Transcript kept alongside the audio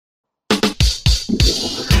Now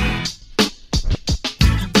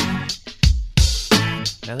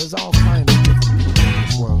there's all kinds of different people in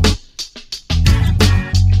this world.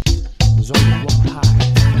 There's only one pie.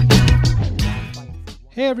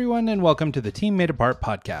 Hey everyone, and welcome to the Team Made Apart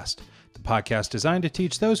podcast, the podcast designed to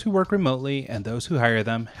teach those who work remotely and those who hire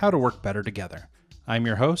them how to work better together. I'm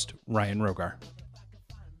your host, Ryan Rogar.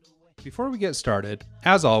 Before we get started,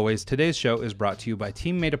 as always, today's show is brought to you by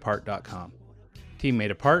TeamMadeApart.com. Team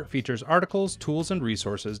Made Apart features articles, tools, and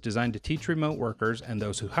resources designed to teach remote workers and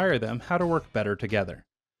those who hire them how to work better together.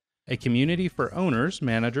 A community for owners,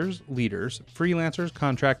 managers, leaders, freelancers,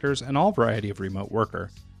 contractors, and all variety of remote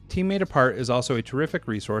worker, Team Made Apart is also a terrific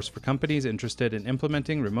resource for companies interested in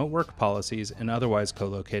implementing remote work policies in otherwise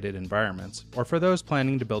co-located environments, or for those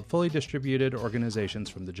planning to build fully distributed organizations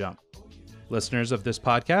from the jump. Listeners of this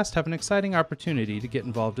podcast have an exciting opportunity to get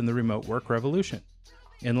involved in the remote work revolution.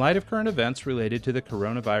 In light of current events related to the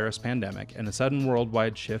coronavirus pandemic and a sudden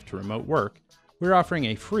worldwide shift to remote work, we're offering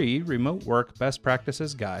a free remote work best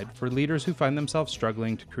practices guide for leaders who find themselves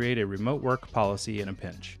struggling to create a remote work policy in a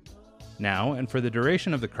pinch. Now, and for the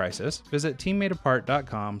duration of the crisis, visit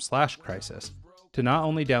teammadeapart.com/crisis to not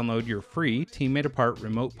only download your free Team Made Apart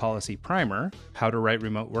Remote Policy Primer, how to write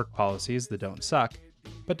remote work policies that don't suck,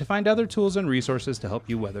 but to find other tools and resources to help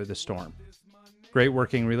you weather the storm. Great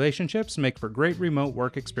working relationships make for great remote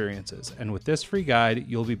work experiences, and with this free guide,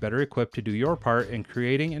 you'll be better equipped to do your part in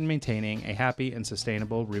creating and maintaining a happy and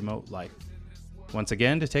sustainable remote life. Once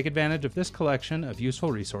again, to take advantage of this collection of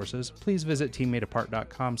useful resources, please visit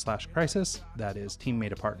teammadeapart.com/crisis, that is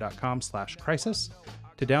teammadeapart.com/crisis,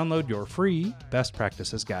 to download your free Best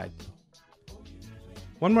Practices Guide.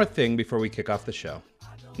 One more thing before we kick off the show.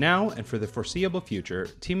 Now, and for the foreseeable future,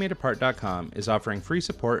 TeamMadeApart.com is offering free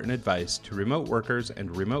support and advice to remote workers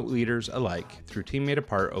and remote leaders alike through Team Made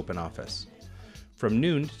Apart Open Office. From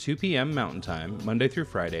noon to 2 p.m. Mountain Time, Monday through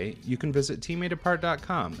Friday, you can visit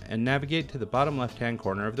TeamMadeApart.com and navigate to the bottom left-hand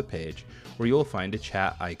corner of the page where you'll find a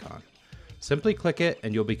chat icon. Simply click it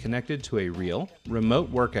and you'll be connected to a real, remote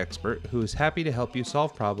work expert who is happy to help you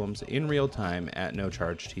solve problems in real time at no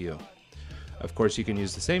charge to you. Of course, you can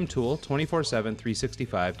use the same tool 24/7,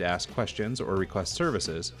 365 to ask questions or request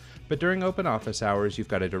services, but during open office hours, you've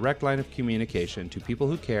got a direct line of communication to people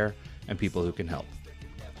who care and people who can help.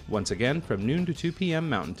 Once again, from noon to 2 p.m.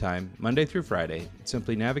 Mountain Time, Monday through Friday,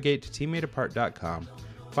 simply navigate to teammadeapart.com,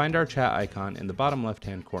 find our chat icon in the bottom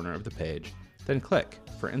left-hand corner of the page, then click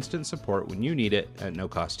for instant support when you need it at no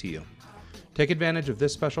cost to you. Take advantage of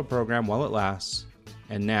this special program while it lasts,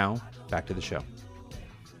 and now, back to the show.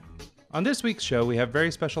 On this week's show, we have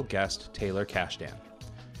very special guest, Taylor Cashdan.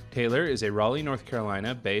 Taylor is a Raleigh, North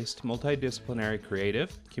Carolina-based multidisciplinary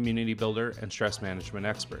creative, community builder, and stress management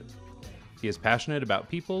expert. He is passionate about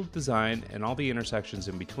people, design, and all the intersections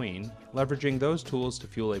in between, leveraging those tools to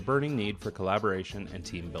fuel a burning need for collaboration and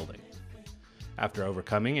team building. After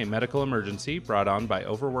overcoming a medical emergency brought on by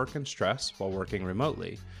overwork and stress while working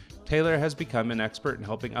remotely, Taylor has become an expert in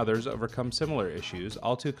helping others overcome similar issues,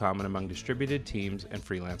 all too common among distributed teams and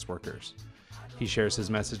freelance workers. He shares his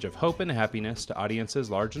message of hope and happiness to audiences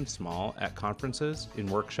large and small at conferences, in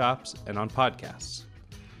workshops, and on podcasts.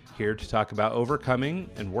 Here to talk about overcoming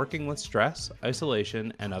and working with stress,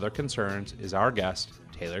 isolation, and other concerns is our guest,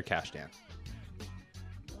 Taylor Cashdan.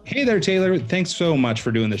 Hey there, Taylor. Thanks so much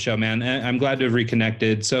for doing the show, man. I'm glad to have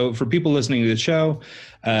reconnected. So for people listening to the show,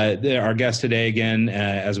 our guest today, again,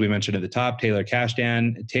 as we mentioned at the top, Taylor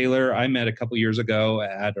Cashdan. Taylor, I met a couple years ago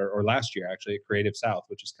or last year, actually, at Creative South,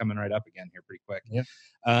 which is coming right up again here pretty quick. Yeah.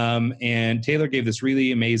 And Taylor gave this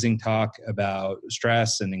really amazing talk about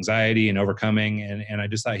stress and anxiety and overcoming, and I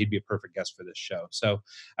just thought he'd be a perfect guest for this show. So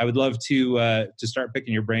I would love to start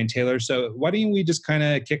picking your brain, Taylor. So why don't we just kind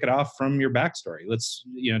of kick it off from your backstory? Let's,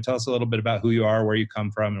 tell us a little bit about who you are, where you come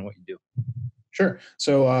from, and what you do. Sure.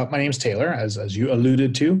 So my name's Taylor, as you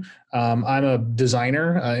alluded to. I'm a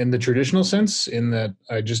designer in the traditional sense, in that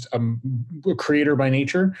I'm a creator by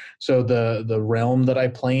nature. So the realm that I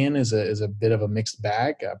play in is a bit of a mixed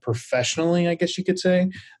bag. Professionally, I guess you could say,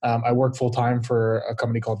 I work full time for a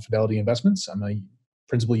company called Fidelity Investments. I'm a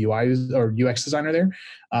principal UI or UX designer there.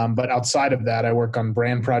 But outside of that, I work on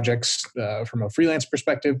brand projects from a freelance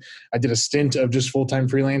perspective. I did a stint of just full-time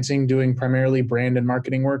freelancing, doing primarily brand and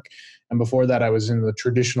marketing work. And before that, I was in the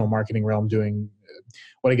traditional marketing realm doing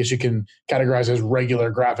what I guess you can categorize as regular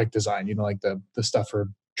graphic design, like the stuff for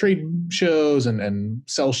trade shows and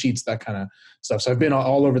sell sheets, that kind of stuff. So I've been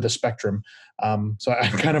all over the spectrum. So I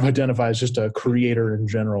kind of identify as just a creator in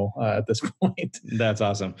general at this point. That's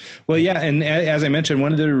awesome. Well, yeah. And as I mentioned,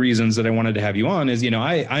 one of the reasons that I wanted to have you on is,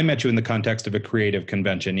 I met you in the context of a creative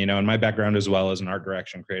convention, and my background as well as an art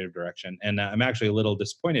direction, creative direction. And I'm actually a little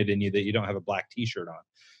disappointed in you that you don't have a black t-shirt on.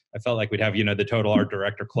 I felt like we'd have, the total art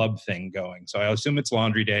director club thing going. So I assume it's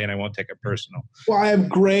laundry day and I won't take it personal. Well, I have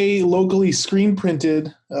gray, locally screen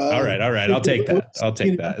printed. All right. I'll take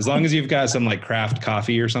that. As long as you've got some like craft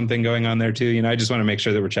coffee or something going on there too. I just want to make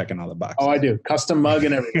sure that we're checking all the boxes. Oh, I do. Custom mug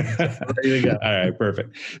and everything. Ready to go. All right.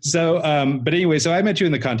 Perfect. So, but anyway, so I met you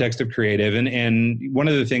in the context of creative. And one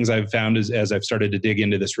of the things I've found is as I've started to dig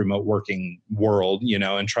into this remote working world,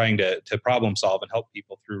 and trying to problem solve and help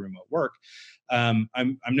people through remote work,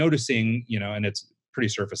 I'm noticing, and it's pretty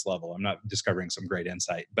surface level. I'm not discovering some great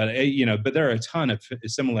insight, but but there are a ton of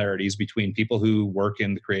similarities between people who work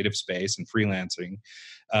in the creative space and freelancing,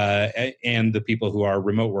 and the people who are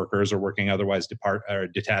remote workers or working otherwise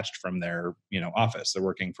detached from their, office. They're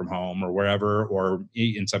working from home or wherever, or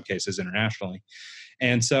in some cases internationally.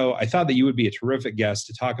 And so I thought that you would be a terrific guest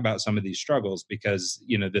to talk about some of these struggles because,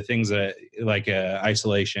 the things that like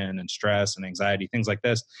isolation and stress and anxiety, things like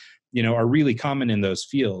this, are really common in those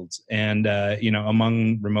fields and,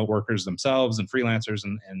 among remote workers themselves and freelancers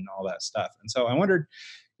and all that stuff. And so I wondered,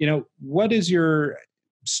 what is your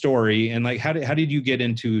story and like, how did you get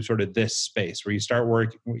into sort of this space where you start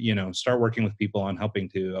working with people on helping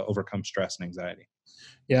to overcome stress and anxiety?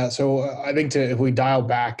 Yeah. So I think if we dial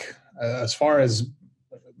back as far as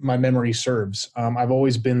my memory serves, I've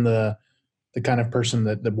always been the kind of person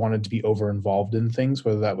that wanted to be over involved in things,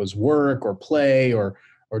 whether that was work or play or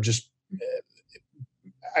just,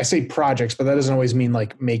 I say projects, but that doesn't always mean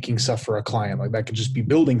like making stuff for a client. Like that could just be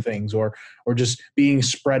building things or just being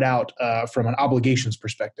spread out from an obligations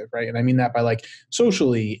perspective, right? And I mean that by like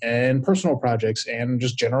socially and personal projects and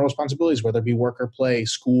just general responsibilities, whether it be work or play,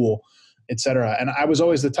 school, etc. And I was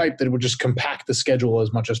always the type that would just compact the schedule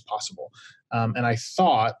as much as possible. And I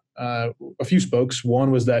thought a few spokes.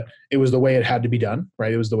 One was that it was the way it had to be done,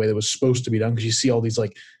 right? It was the way that was supposed to be done because you see all these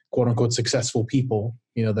like quote unquote successful people,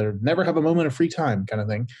 that never have a moment of free time kind of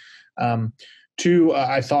thing. Two,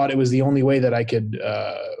 I thought it was the only way that I could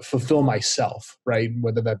fulfill myself, right?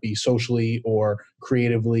 Whether that be socially or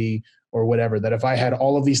creatively or whatever, that if I had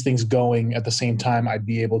all of these things going at the same time, I'd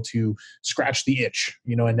be able to scratch the itch,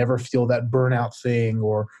 and never feel that burnout thing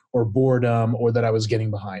or boredom or that I was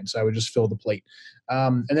getting behind. So I would just fill the plate.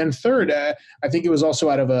 And then third, I think it was also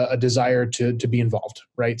out of a desire to be involved,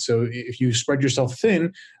 right? So if you spread yourself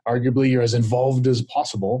thin, arguably you're as involved as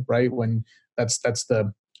possible, right? When that's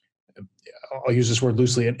the, I'll use this word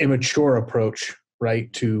loosely, an immature approach,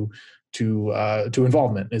 right? To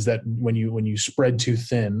involvement is that when you spread too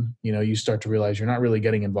thin, you start to realize you're not really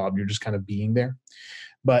getting involved. You're just kind of being there.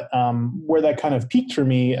 But where that kind of peaked for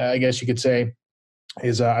me, I guess you could say,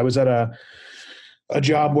 is I was at a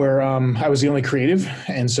job where I was the only creative.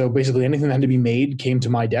 And so basically anything that had to be made came to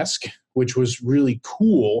my desk, which was really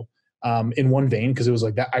cool in one vein, because it was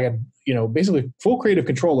like that I had, basically full creative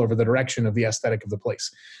control over the direction of the aesthetic of the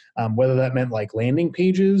place. Whether that meant like landing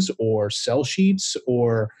pages or sell sheets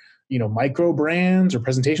or, micro brands or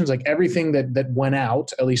presentations, like everything that went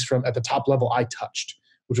out, at least from at the top level, I touched,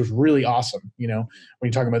 which was really awesome. When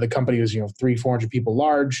you're talking about the company was, 300-400 people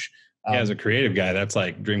large. As a creative guy, that's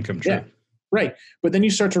like dream come true. Yeah. Right. But then you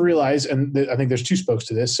start to realize, and I think there's two spokes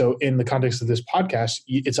to this. So in the context of this podcast,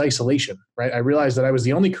 it's isolation, right? I realized that I was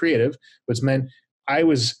the only creative, which meant I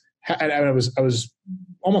was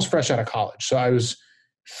almost fresh out of college. So I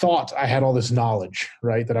thought I had all this knowledge,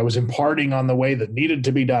 right? That I was imparting on the way that needed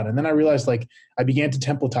to be done. And then I realized like I began to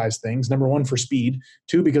templatize things. Number one, for speed.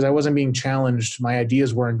 Two, because I wasn't being challenged. My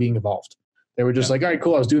ideas weren't being evolved. They were just like, all right,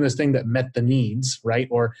 cool. I was doing this thing that met the needs, right?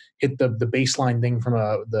 Or hit the baseline thing from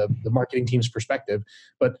the marketing team's perspective,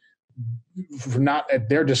 but not at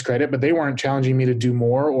their discredit, but they weren't challenging me to do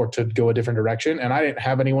more or to go a different direction. And I didn't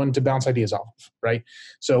have anyone to bounce ideas off of, right?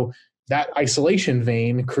 So that isolation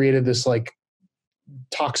vein created this like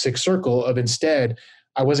toxic circle of instead,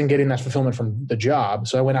 I wasn't getting that fulfillment from the job.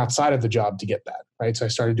 So I went outside of the job to get that, right? So I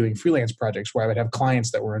started doing freelance projects where I would have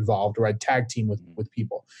clients that were involved, or I'd tag team with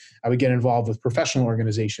people. I would get involved with professional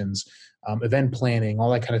organizations, event planning,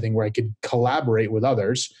 all that kind of thing, where I could collaborate with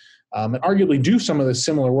others and arguably do some of the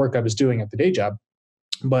similar work I was doing at the day job,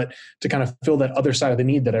 but to kind of fill that other side of the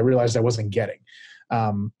need that I realized I wasn't getting.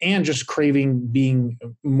 And just craving being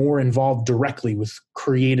more involved directly with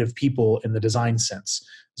creative people in the design sense.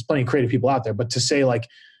 There's plenty of creative people out there, but to say like,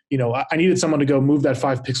 I needed someone to go move that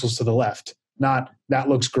 5 pixels to the left. not that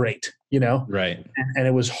looks great, you know? Right. And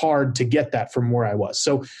it was hard to get that from where I was.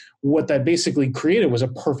 So what that basically created was a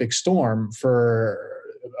perfect storm for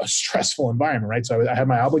a stressful environment, right? So I had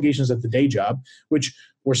my obligations at the day job, which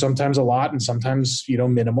were sometimes a lot and sometimes,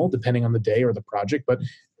 minimal depending on the day or the project. But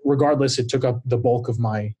regardless, it took up the bulk of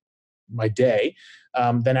my day.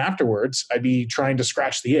 Then afterwards, I'd be trying to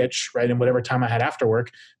scratch the itch, right? And whatever time I had after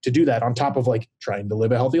work to do that on top of like trying to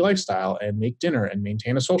live a healthy lifestyle and make dinner and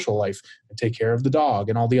maintain a social life and take care of the dog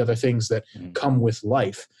and all the other things that come with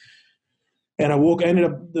life. And I woke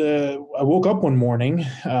up one morning,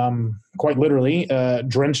 quite literally,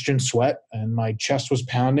 drenched in sweat, and my chest was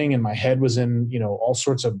pounding and my head was in, all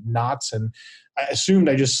sorts of knots. And I assumed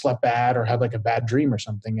I just slept bad or had like a bad dream or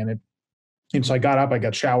something. And so I got up, I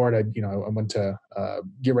got showered, I went to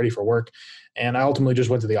get ready for work, and I ultimately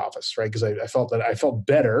just went to the office, right? Because I felt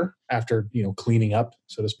better after, cleaning up,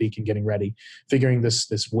 so to speak, and getting ready, figuring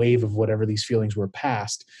this wave of whatever these feelings were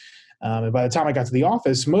past. And by the time I got to the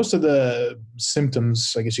office, most of the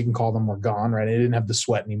symptoms, I guess you can call them, were gone, right? I didn't have the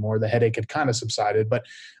sweat anymore. The headache had kind of subsided, but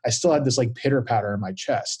I still had this like pitter patter in my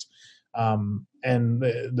chest. And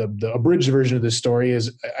the abridged version of this story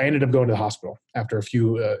is I ended up going to the hospital after a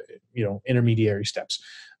few, intermediary steps.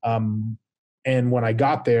 And when I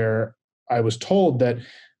got there, I was told that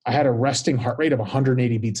I had a resting heart rate of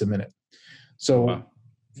 180 beats a minute. So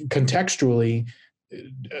contextually,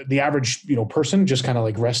 the average, person just kind of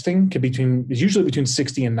like resting is usually between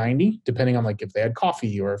 60 and 90, depending on like if they had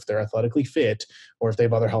coffee or if they're athletically fit or if they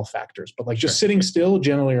have other health factors, but like just sitting still,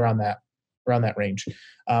 generally around that range.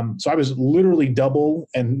 So I was literally double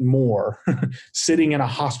and more sitting in a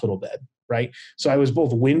hospital bed, right? So I was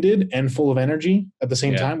both winded and full of energy at the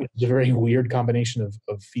same time, which is a very weird combination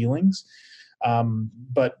of feelings.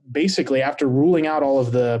 But basically, after ruling out all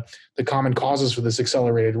of the common causes for this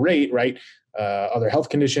accelerated rate, right? Other health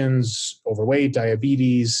conditions, overweight,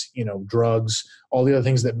 diabetes, drugs, all the other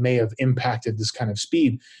things that may have impacted this kind of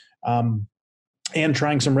speed. And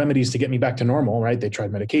trying some remedies to get me back to normal, right? They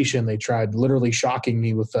tried medication. They tried literally shocking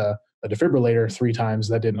me with a defibrillator 3 times.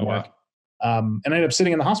 That didn't work. And I ended up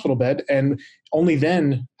sitting in the hospital bed. And only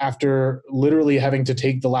then, after literally having to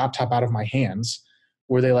take the laptop out of my hands,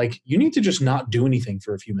 were they like, you need to just not do anything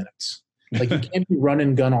for a few minutes. Like you can't be run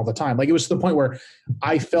and gun all the time. Like it was to the point where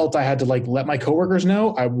I felt I had to like let my coworkers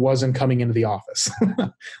know I wasn't coming into the office.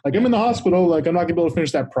 Like I'm in the hospital, like I'm not gonna be able to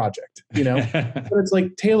finish that project, But it's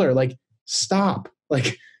like, Taylor, like stop.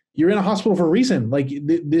 Like you're in a hospital for a reason. Like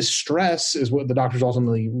this stress is what the doctors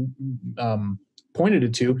ultimately pointed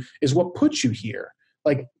it to, is what puts you here.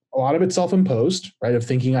 Like a lot of it's self-imposed, right? Of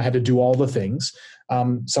thinking I had to do all the things.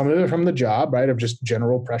 Some of it from the job, right? Of just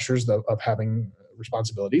general pressures of having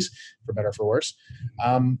responsibilities, for better or for worse.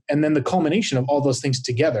 And then the culmination of all those things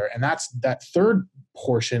together. And that third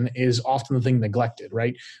portion is often the thing neglected,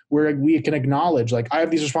 right? Where we can acknowledge, like, I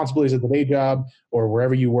have these responsibilities at the day job or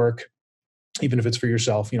wherever you work, even if it's for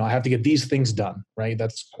yourself, I have to get these things done, right?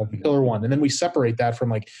 That's pillar 1. And then we separate that from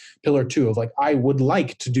like pillar 2 of like, I would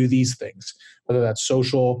like to do these things, whether that's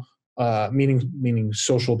social, meaning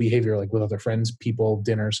social behavior, like with other friends, people,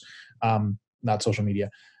 dinners, not social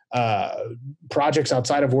media, projects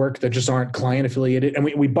outside of work that just aren't client affiliated. And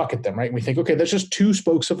we bucket them, right? And we think, okay, that's just 2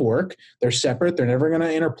 spokes of work. They're separate. They're never going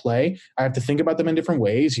to interplay. I have to think about them in different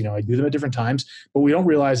ways. I do them at different times. But what we don't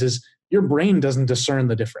realize is your brain doesn't discern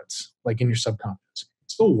the difference, like in your subconscious.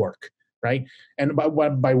 It's still work, right? And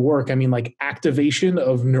by work, I mean like activation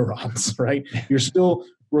of neurons, right? You're still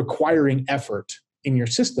requiring effort in your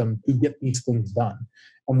system to get these things done.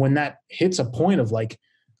 And when that hits a point of like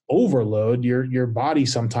overload, your body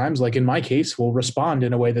sometimes, like in my case, will respond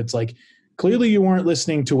in a way that's like, clearly you weren't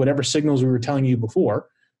listening to whatever signals we were telling you before.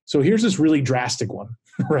 So here's this really drastic one,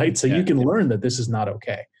 right? So you can learn that this is not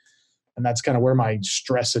okay. And that's kind of where my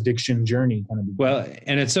stress addiction journey kind of began. Well,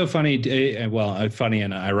 and it's so funny, a funny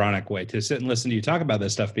and ironic way to sit and listen to you talk about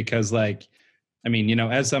this stuff, because like, I mean,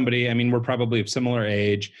 as somebody, we're probably of similar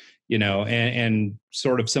age, and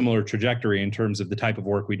sort of similar trajectory in terms of the type of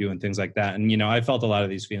work we do and things like that. And, I felt a lot of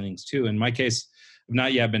these feelings too. In my case, I've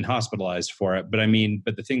not yet been hospitalized for it, but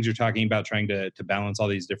but the things you're talking about, trying to balance all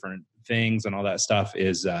these different things and all that stuff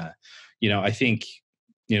is, I think,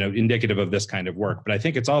 indicative of this kind of work. But I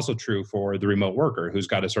think it's also true for the remote worker who's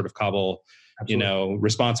got to sort of cobble,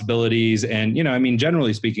 responsibilities. And,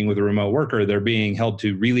 generally speaking, with a remote worker, they're being held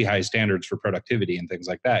to really high standards for productivity and things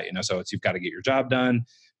like that. So you've got to get your job done.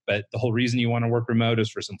 But the whole reason you want to work remote is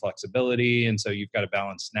for some flexibility. And so you've got to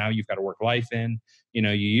balance. Now you've got to work life in. You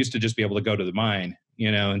used to just be able to go to the mine,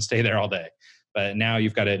 and stay there all day. But now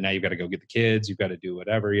you've got to go get the kids. You've got to do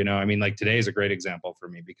whatever, I mean, like today is a great example for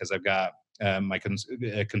me because I've got my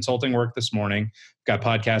consulting work this morning, got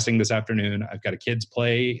podcasting this afternoon. I've got a kids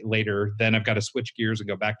play later. Then I've got to switch gears and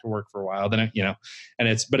go back to work for a while. Then, and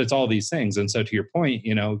it's all these things. And so to your point,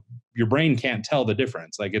 your brain can't tell the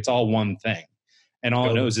difference. Like it's all one thing. And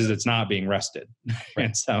all it knows is it's not being rested. Right.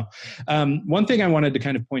 And so one thing I wanted to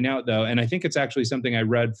kind of point out though, and I think it's actually something I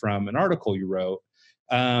read from an article you wrote,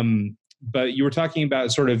 but you were talking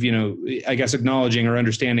about sort of, I guess acknowledging or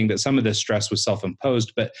understanding that some of this stress was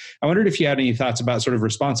self-imposed, but I wondered if you had any thoughts about sort of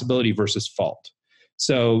responsibility versus fault.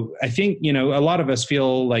 So I think, a lot of us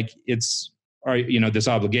feel like it's, this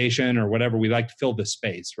obligation or whatever, we like to fill this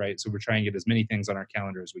space, right? So we're trying to get as many things on our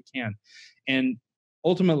calendar as we can. And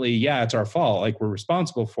ultimately, yeah, it's our fault. Like we're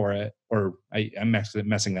responsible for it, or I'm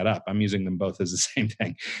messing that up. I'm using them both as the same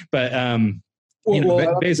thing, but,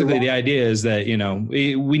 basically the idea is that,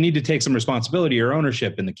 we need to take some responsibility or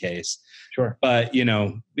ownership in the case. Sure. But,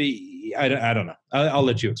 I don't know. I'll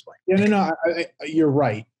let you explain. Yeah, no, you're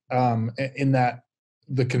right. In that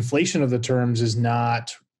the conflation of the terms is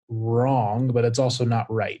not wrong, but it's also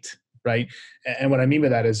not right. Right. And what I mean by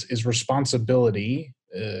that is responsibility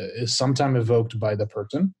is sometimes evoked by the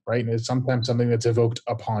person, right? And it's sometimes something that's evoked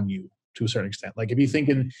upon you to a certain extent. Like if you think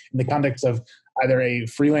in the context of either a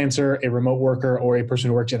freelancer, a remote worker, or a person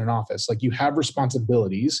who works in an office, like you have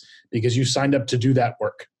responsibilities because you signed up to do that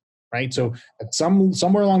work, right? So at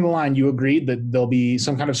somewhere along the line, you agreed that there'll be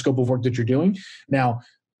some kind of scope of work that you're doing. Now,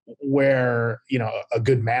 where, a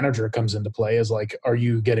good manager comes into play is like, are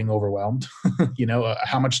you getting overwhelmed?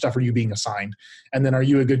 How much stuff are you being assigned? And then are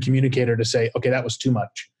you a good communicator to say, okay, that was too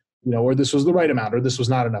much, or this was the right amount, or this was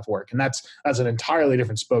not enough work. And that's an entirely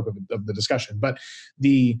different scope of the discussion. But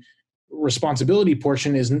the responsibility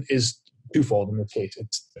portion is twofold in this case.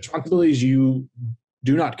 It's responsibilities you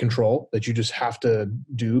do not control that you just have to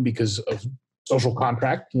do because of social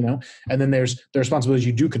contract, and then there's the responsibilities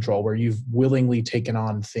you do control where you've willingly taken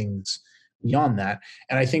on things beyond that.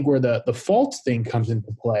 And I think where the fault thing comes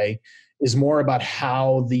into play is more about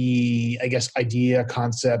how the, I guess, idea,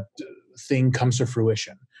 concept thing comes to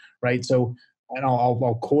fruition, right? So, and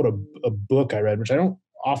I'll quote a book I read, which I don't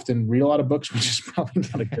often read a lot of books, which is probably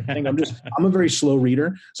not a good thing. I'm a very slow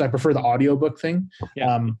reader, so I prefer the audiobook thing.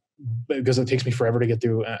 Yeah. Because it takes me forever to get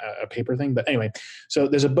through a paper thing. But anyway, so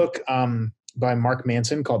there's a book by Mark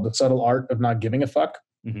Manson called The Subtle Art of Not Giving a Fuck.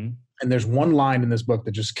 Mm-hmm. And there's one line in this book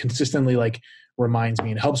that just consistently reminds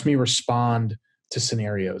me and helps me respond to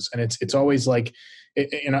scenarios. And it's always like,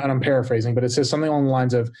 and I'm paraphrasing, but it says something along the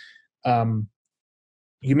lines of,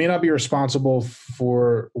 you may not be responsible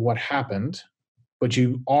for what happened, but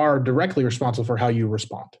you are directly responsible for how you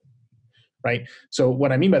respond. Right. So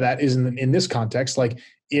what I mean by that is in this context, like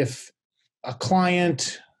if a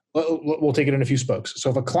client, we'll take it in a few spokes. So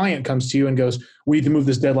if a client comes to you and goes, we need to move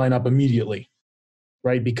this deadline up immediately,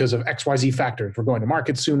 right? Because of XYZ factors, we're going to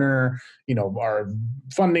market sooner, our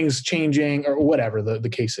funding's changing or whatever the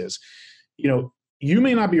case is, you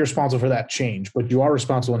may not be responsible for that change, but you are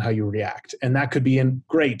responsible in how you react. And that could be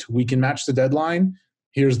great, we can match the deadline.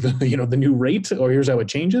 Here's the, the new rate, or here's how it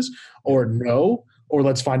changes, or no, or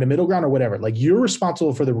let's find a middle ground or whatever. Like you're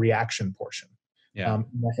responsible for the reaction portion. Yeah.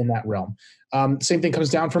 In that realm. Same thing comes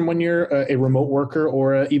down from when you're a remote worker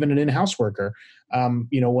or even an in-house worker.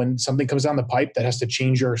 When something comes down the pipe that has to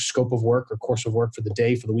change your scope of work or course of work for the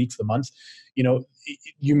day, for the week, for the month,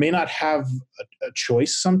 you may not have a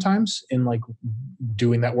choice sometimes in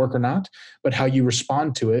doing that work or not, but how you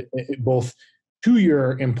respond to it both to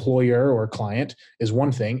your employer or client is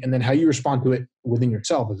one thing, and then how you respond to it within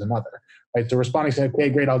yourself is another. Right. So responding saying, okay,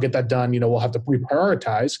 great, I'll get that done. We'll have to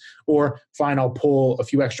reprioritize, or fine, I'll pull a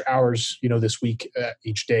few extra hours, this week,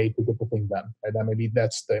 each day to get the thing done. Right?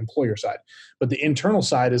 That's the employer side. But the internal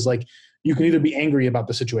side is you can either be angry about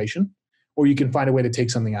the situation, or you can find a way to take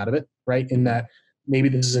something out of it. Right. In that maybe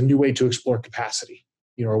this is a new way to explore capacity,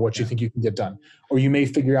 or what you think you can get done. Or you may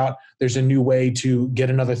figure out there's a new way to get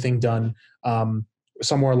another thing done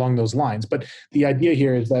somewhere along those lines. But the idea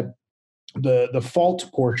here is that the fault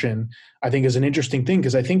portion, I think, is an interesting thing,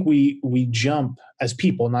 because I think we jump as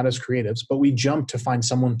people, not as creatives, but we jump to find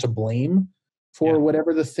someone to blame for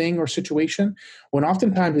whatever the thing or situation, when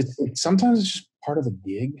oftentimes sometimes it's just part of the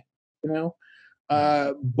gig,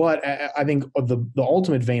 But I think the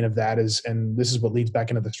ultimate vein of that is, and this is what leads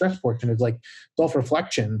back into the stress portion, is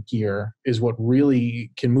self-reflection here is what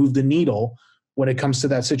really can move the needle when it comes to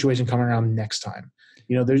that situation coming around next time.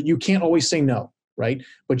 You can't always say no. Right.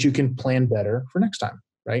 But you can plan better for next time.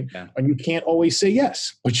 Right. Yeah. And you can't always say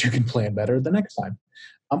yes, but you can plan better the next time.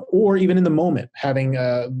 or even in the moment, having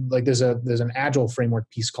like there's an agile framework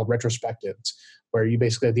piece called retrospectives, where you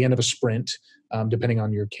basically at the end of a sprint, depending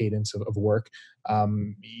on your cadence of work,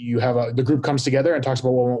 you have the group comes together and talks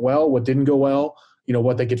about what went well, what didn't go well,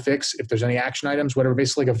 what they could fix, if there's any action items, whatever,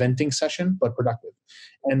 basically like a venting session, but productive.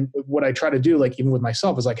 And what I try to do, like even with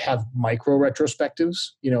myself, is like have micro retrospectives,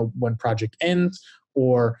 when project ends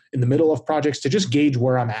or in the middle of projects, to just gauge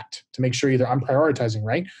where I'm at, to make sure either I'm prioritizing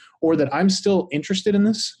right, or that I'm still interested in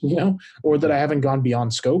this, or that I haven't gone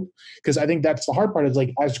beyond scope. Because I think that's the hard part, is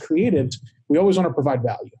like, as creatives, we always want to provide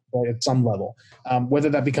value, right, at some level. Whether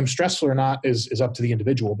that becomes stressful or not is up to the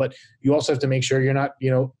individual. But you also have to make sure you're not,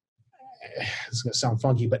 it's going to sound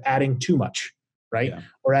funky, but adding too much, right? Yeah.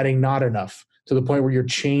 Or adding not enough, to the point where you're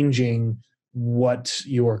changing what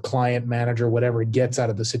your client, manager, whatever gets out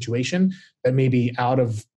of the situation, that may be out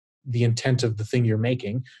of the intent of the thing you're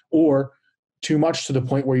making, or too much to the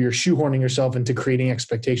point where you're shoehorning yourself into creating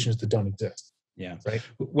expectations that don't exist. Yeah. Right.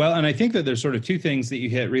 Well, and I think that there's sort of two things that you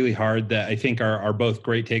hit really hard that I think are both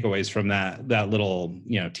great takeaways from that little,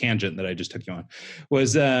 tangent that I just took you on,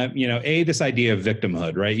 was, this idea of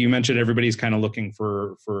victimhood, right? You mentioned everybody's kind of looking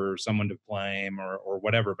for someone to blame or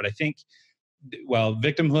whatever, but I think, well,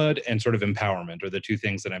 victimhood and sort of empowerment are the two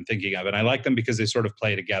things that I'm thinking of. And I like them because they sort of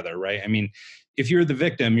play together, right? I mean, if you're the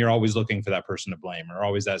victim, you're always looking for that person to blame, or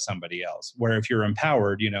always that somebody else. Where if you're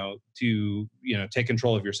empowered, to take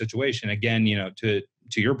control of your situation, again, to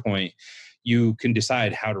your point, you can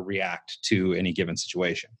decide how to react to any given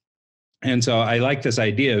situation. And so I like this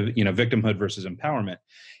idea of, victimhood versus empowerment.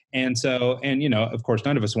 And so, of course,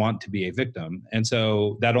 none of us want to be a victim. And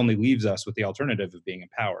so that only leaves us with the alternative of being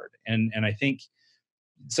empowered. And I think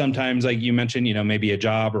sometimes, like you mentioned, maybe a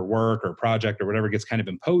job or work or project or whatever gets kind of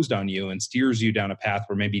imposed on you and steers you down a path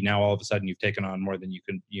where maybe now all of a sudden you've taken on more than you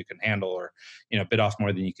can handle, or, bit off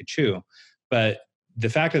more than you could chew. But the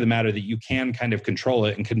fact of the matter that you can kind of control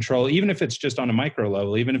it, and control, even if it's just on a micro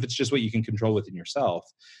level, even if it's just what you can control within yourself,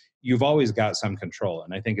 you've always got some control.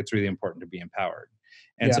 And I think it's really important to be empowered.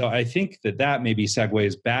 And so I think that maybe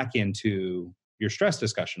segues back into your stress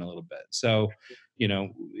discussion a little bit. So,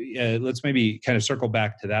 let's maybe kind of circle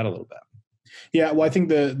back to that a little bit. Yeah. Well, I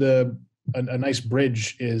think a nice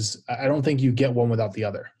bridge is, I don't think you get one without the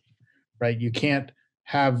other, right? You can't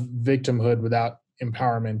have victimhood without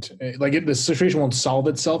empowerment. Like the situation won't solve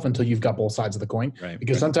itself until you've got both sides of the coin, right?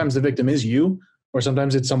 Because sometimes the victim is you, or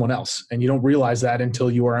sometimes it's someone else. And you don't realize that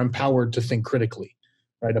until you are empowered to think critically,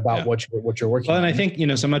 right, about what you're working on. Well, and I think,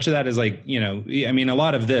 so much of that is like, I mean, a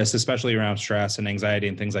lot of this, especially around stress and anxiety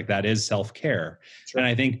and things like that, is self-care. Sure. And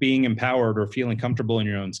I think being empowered or feeling comfortable in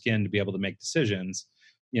your own skin to be able to make decisions,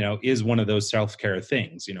 is one of those self-care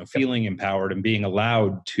things, feeling empowered and being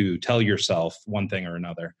allowed to tell yourself one thing or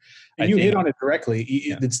another. And you hit on it directly.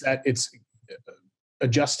 It's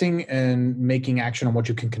adjusting and making action on what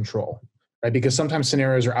you can control, right? Because sometimes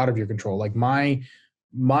scenarios are out of your control. Like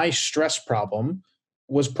my stress problem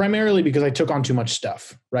was primarily because I took on too much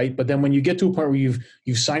stuff, right? But then when you get to a point where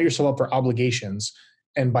you've signed yourself up for obligations,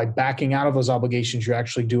 and by backing out of those obligations, you're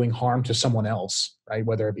actually doing harm to someone else, right?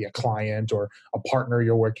 Whether it be a client or a partner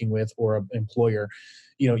you're working with or an employer,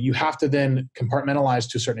 you have to then compartmentalize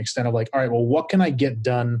to a certain extent of like, all right, well, what can I get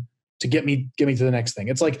done to get me to the next thing?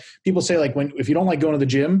 It's like people say, like, if you don't like going to the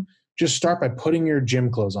gym, just start by putting your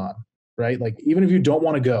gym clothes on. Right? Like, even if you don't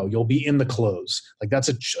want to go, you'll be in the clothes. Like, that's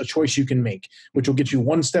a choice you can make, which will get you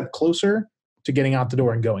one step closer to getting out the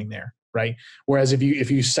door and going there. Right. Whereas if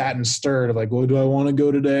you sat and stirred of like, well, do I want to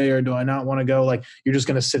go today or do I not want to go? Like, you're just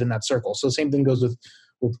going to sit in that circle. So the same thing goes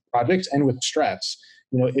with projects and with stress.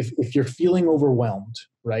 If you're feeling overwhelmed,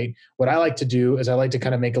 right, what I like to do is I like to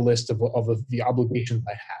kind of make a list of the obligations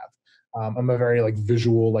I have. I'm a very like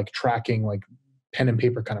visual, like tracking, like pen and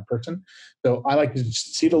paper kind of person. So I like to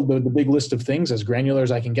see the big list of things as granular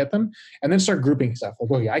as I can get them, and then start grouping stuff.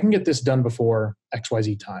 Like, okay, I can get this done before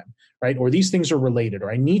XYZ time, right? Or these things are related,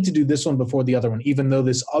 or I need to do this one before the other one, even though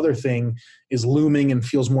this other thing is looming and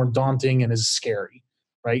feels more daunting and is scary,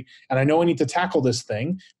 right? And I know I need to tackle this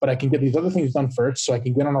thing, but I can get these other things done first so I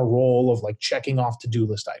can get on a roll of like checking off to-do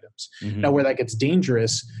list items. Mm-hmm. Now, where that gets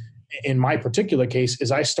dangerous in my particular case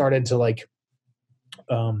is I started to like,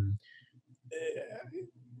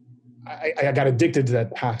 I got addicted to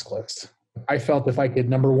that task list. I felt if I could,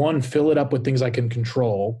 number one, fill it up with things I can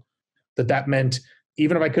control, that meant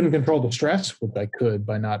even if I couldn't control the stress, which I could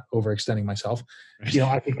by not overextending myself,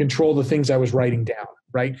 I could control the things I was writing down,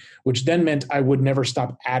 right? Which then meant I would never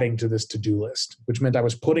stop adding to this to-do list, which meant I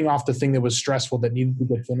was putting off the thing that was stressful that needed to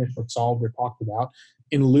get finished or solved or talked about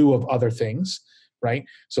in lieu of other things, right?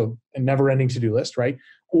 So a never-ending to-do list, right?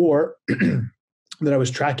 Or that I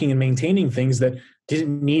was tracking and maintaining things that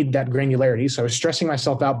didn't need that granularity. So I was stressing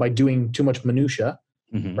myself out by doing too much minutia,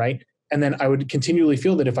 right? And then I would continually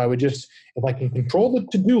feel that if I can control the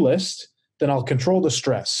to-do list, then I'll control the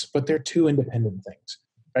stress. But they're two independent things,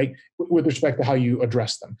 right? With respect to how you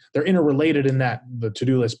address them. They're interrelated in that the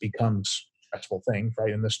to-do list becomes a stressful thing,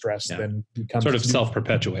 right? And the stress then becomes sort of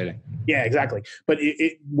self-perpetuating. Yeah, exactly. But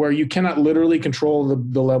where you cannot literally control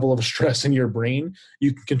the level of stress in your brain,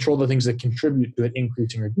 you can control the things that contribute to it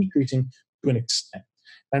increasing or decreasing to an extent.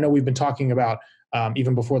 I know we've been talking about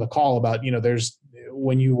even before the call about, there's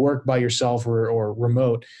when you work by yourself or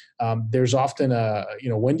remote, there's often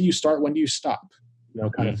when do you start, when do you stop,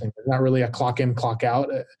 kind of thing. There's not really a clock in, clock out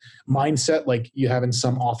mindset like you have in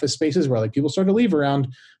some office spaces where like people start to leave around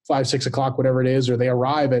 5, 6 o'clock, whatever it is, or they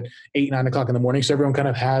arrive at 8, 9 o'clock in the morning. So everyone kind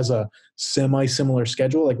of has a similar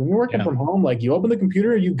schedule. Like when you're working from home, like you open the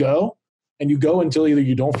computer, you go until either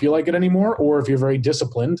you don't feel like it anymore, or if you're very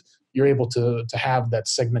disciplined, you're able to have that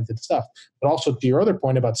segmented stuff. But also to your other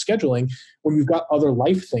point about scheduling, when you've got other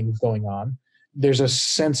life things going on, there's a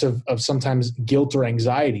sense of sometimes guilt or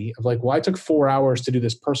anxiety of like, well, I took 4 hours to do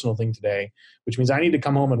this personal thing today, which means I need to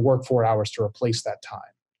come home and work 4 hours to replace that time.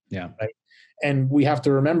 Yeah. Right. And we have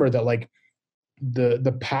to remember that like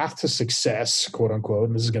the path to success, quote unquote,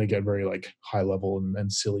 and this is going to get very like high level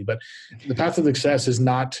and silly, but the path to success is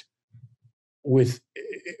not with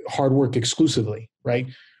hard work exclusively, right?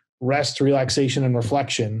 Rest, relaxation, and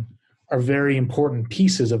reflection are very important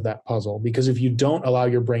pieces of that puzzle, because if you don't allow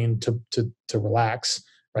your brain to relax,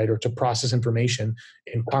 right, or to process information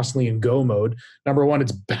and constantly in go mode, number one,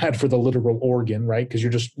 it's bad for the literal organ, right? Because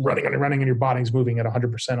you're just running and your body's moving at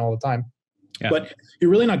 100% all the time. Yeah. But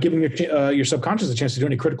you're really not giving your subconscious a chance to do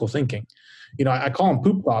any critical thinking. I call them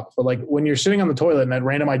poop thoughts, but like when you're sitting on the toilet and that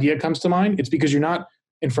random idea comes to mind, it's because you're not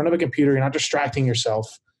in front of a computer, you're not distracting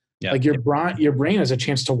yourself. Yeah. Like your brain has a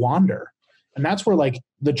chance to wander. And that's where like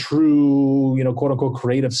the true, quote unquote,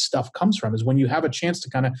 creative stuff comes from, is when you have a chance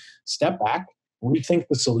to kind of step back, rethink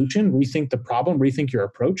the solution, rethink the problem, rethink your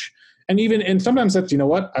approach. And sometimes that's,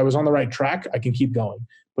 I was on the right track, I can keep going.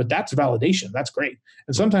 But that's validation. That's great.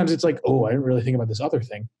 And sometimes it's like, oh, I didn't really think about this other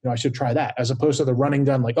thing. I should try that, as opposed to the running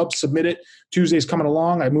gun, like, oh, submit it. Tuesday's coming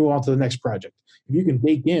along. I move on to the next project. If you can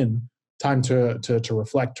bake in time to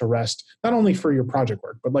reflect, to rest, not only for your project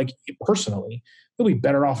work, but like personally, you'll be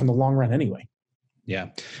better off in the long run anyway. Yeah.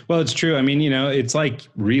 Well, it's true. I mean, it's like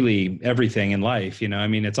really everything in life,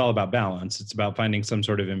 it's all about balance. It's about finding some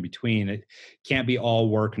sort of in between. It can't be all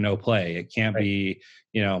work, no play. It can't be,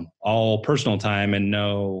 all personal time and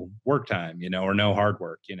no work time, or no hard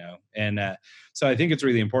work, And so I think it's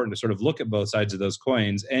really important to sort of look at both sides of those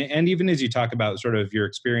coins. And even as you talk about sort of your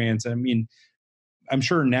experience, I mean, I'm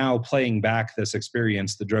sure now playing back this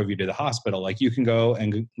experience that drove you to the hospital, like you can go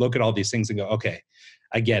and look at all these things and go, okay,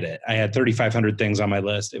 I get it. I had 3,500 things on my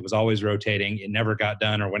list. It was always rotating. It never got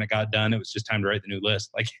done. Or when it got done, it was just time to write the new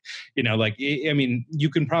list. I mean, you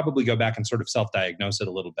can probably go back and sort of self-diagnose it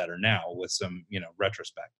a little better now with some,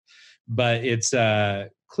 retrospect. But it's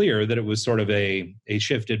clear that it was sort of a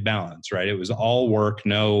shifted balance, right? It was all work,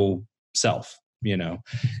 no self. And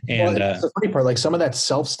that's the funny part. Like some of that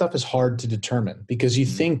self stuff is hard to determine, because you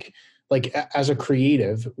think like as a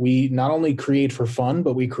creative, we not only create for fun,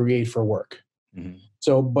 but we create for work. Mm-hmm.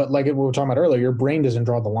 So, but like we were talking about earlier, your brain doesn't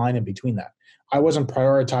draw the line in between that. I wasn't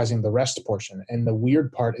prioritizing the rest portion. And the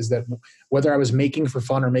weird part is that whether I was making for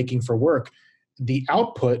fun or making for work, the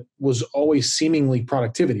output was always seemingly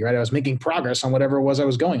productivity, right? I was making progress on whatever it was I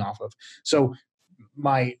was going off of. So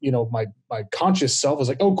my conscious self was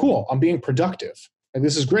like, oh, cool, I'm being productive. Like,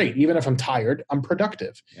 this is great. Even if I'm tired, I'm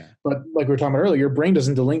productive. Yeah. But like we were talking about earlier, your brain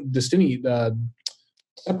doesn't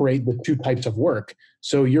separate the two types of work.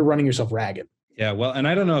 So you're running yourself ragged. Yeah, well, and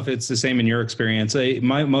I don't know if it's the same in your experience.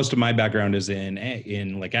 Most of my background is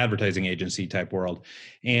in like advertising agency type world,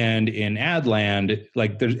 and in ad land,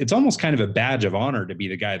 like it's almost kind of a badge of honor to be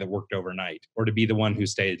the guy that worked overnight, or to be the one who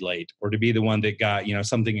stayed late, or to be the one that got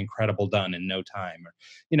something incredible done in no time.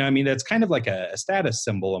 Or, I mean, that's kind of like a status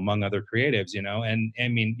symbol among other creatives. And I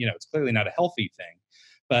mean, it's clearly not a healthy thing,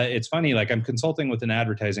 but it's funny. Like I'm consulting with an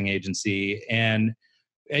advertising agency, and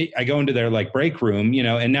I go into their like break room,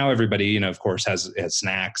 and now everybody, of course has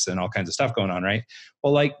snacks and all kinds of stuff going on. Right.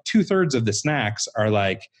 Well, like 2/3 of the snacks are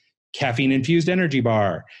like caffeine infused energy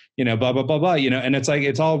bar, blah, blah, blah, blah, and it's like,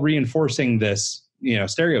 it's all reinforcing this,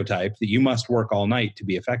 stereotype that you must work all night to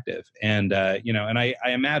be effective. And, and I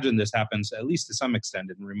imagine this happens at least to some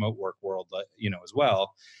extent in remote work world, as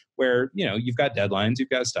well, where, you've got deadlines, you've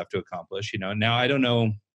got stuff to accomplish, now I don't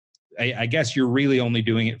know. I guess you're really only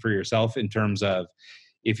doing it for yourself in terms of,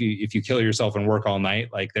 if you kill yourself and work all night,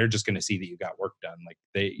 like they're just going to see that you got work done. Like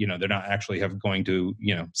they're not actually going to,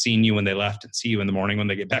 seeing you when they left and see you in the morning when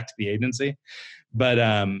they get back to the agency. But,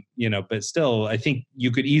 but still, I think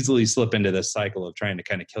you could easily slip into this cycle of trying to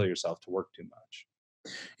kind of kill yourself to work too much.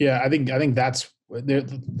 Yeah, I think that's there.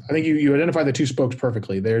 I think you identify the two spokes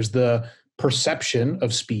perfectly. There's the perception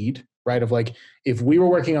of speed, right? Of like, if we were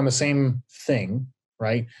working on the same thing,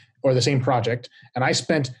 right, or the same project, and I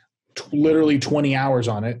spent literally 20 hours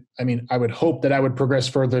on it, I mean, I would hope that I would progress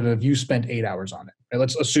further than if you spent 8 hours on it. Right?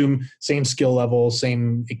 Let's assume same skill level,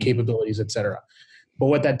 same capabilities, et cetera. But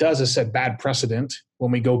what that does is set bad precedent when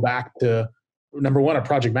we go back to, number one, a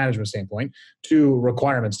project management standpoint, two,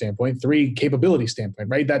 requirement standpoint, three, capability standpoint,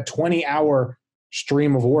 right? That 20-hour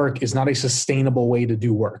stream of work is not a sustainable way to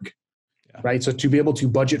do work, right? So to be able to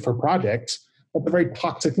budget for projects, that's a very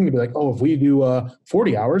toxic thing to be like, oh, if we do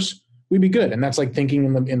 40 hours, we'd be good. And that's like thinking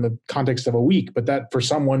in the context of a week, but that for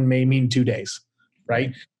someone may mean 2 days,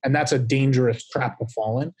 right? And that's a dangerous trap to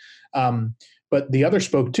fall in. But the other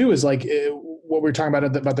spoke too is like what we're talking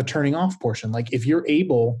about the turning off portion. Like if you're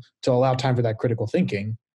able to allow time for that critical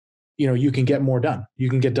thinking, you can get more done. You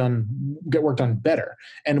can get work done better.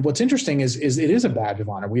 And what's interesting is it is a badge of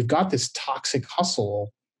honor. We've got this toxic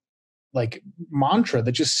hustle like mantra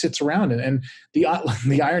that just sits around. And the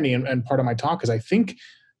irony and part of my talk is I think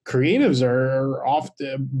creatives are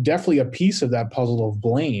definitely a piece of that puzzle of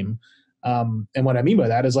blame. And what I mean by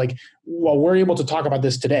that is like, well, we're able to talk about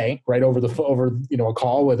this today, right? Over a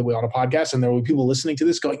call on a podcast, and there will be people listening to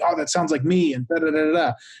this going, oh, that sounds like me, and da da da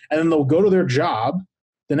da. And then they'll go to their job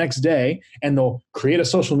the next day and they'll create a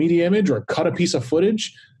social media image or cut a piece of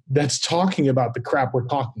footage that's talking about the crap we're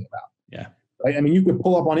talking about. Yeah. Right. I mean, you could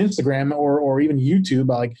pull up on Instagram or even YouTube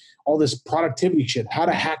like all this productivity shit, how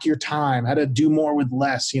to hack your time, how to do more with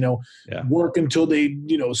less, work until they,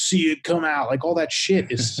 see it come out. Like all that shit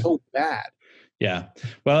is so bad. Yeah.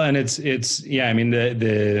 Well, and it's I mean,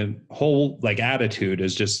 the whole like attitude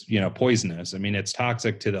is just, poisonous. I mean, it's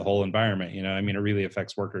toxic to the whole environment, I mean, it really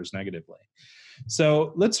affects workers negatively.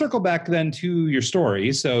 So let's circle back then to your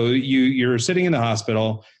story. So you're sitting in the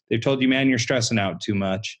hospital. They've told you, man, you're stressing out too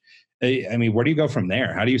much. I mean, where do you go from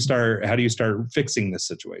there? How do you start fixing this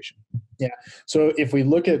situation? Yeah. So if we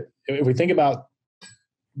think about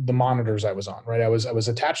the monitors I was on, right? I was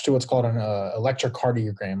attached to what's called an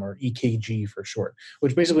electrocardiogram, or EKG for short,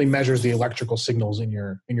 which basically measures the electrical signals in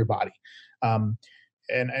your body.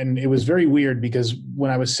 And it was very weird because when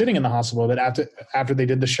I was sitting in the hospital, that after they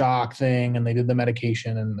did the shock thing and they did the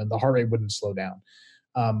medication and the heart rate wouldn't slow down.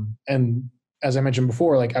 And as I mentioned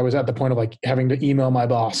before, like I was at the point of like having to email my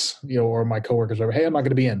boss, or my coworkers, or hey, I'm not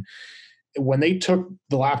going to be in. When they took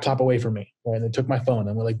the laptop away from me, right, and they took my phone,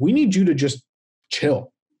 and we're like, we need you to just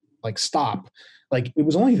chill, like stop. Like it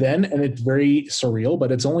was only then, and it's very surreal,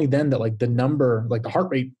 but it's only then that like the number, like the heart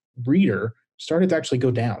rate reader started to actually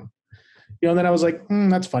go down. And then I was like,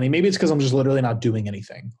 that's funny. Maybe it's because I'm just literally not doing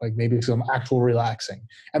anything. Like maybe it's because I'm actual relaxing.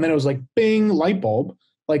 And then it was like, bing, light bulb.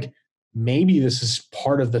 Like maybe this is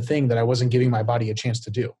part of the thing that I wasn't giving my body a chance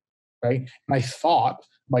to do, right? And I thought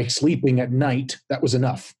by sleeping at night, that was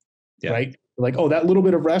enough, right? Like, oh, that little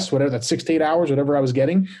bit of rest, whatever, that 6 to 8 hours, whatever I was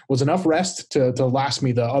getting, was enough rest to last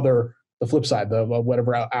me the flip side, the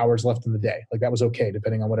whatever hours left in the day. Like that was okay,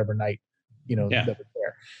 depending on whatever night, that was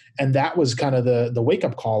there. And that was kind of the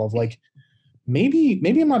wake-up call of like, maybe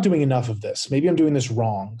I'm not doing enough of this. Maybe I'm doing this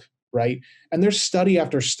wrong. Right. And there's study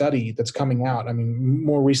after study that's coming out. I mean,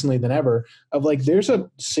 more recently than ever, of like, there's a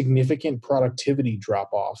significant productivity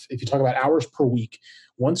drop off. If you talk about hours per week,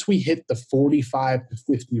 once we hit the 45 to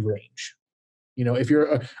 50 range, if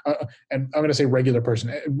you're and I'm going to say regular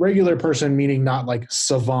person, meaning not like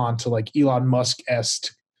savant, like Elon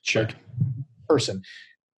Musk-esque like person,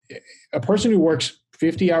 a person who works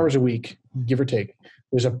 50 hours a week, give or take,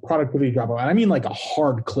 there's a productivity drop off. And I mean like a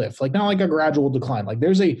hard cliff, like not like a gradual decline. Like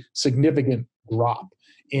there's a significant drop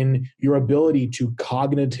in your ability to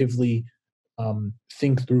cognitively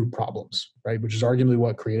think through problems, right? Which is arguably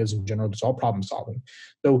what creatives in general, it's all problem solving.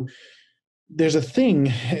 So there's a thing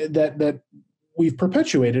that we've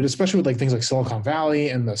perpetuated, especially with like things like Silicon Valley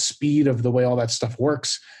and the speed of the way all that stuff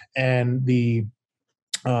works, and the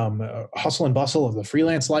hustle and bustle of the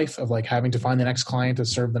freelance life of like having to find the next client to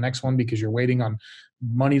serve the next one because you're waiting on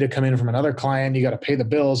money to come in from another client. You got to pay the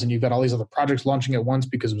bills, and you've got all these other projects launching at once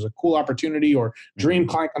because it was a cool opportunity or dream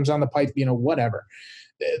client comes down the pipe, whatever.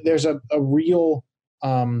 There's a real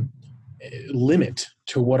limit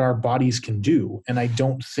to what our bodies can do. And I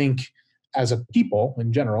don't think as a people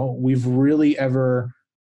in general, we've really ever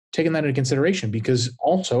taking that into consideration, because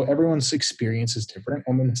also everyone's experience is different.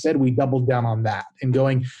 And instead we doubled down on that and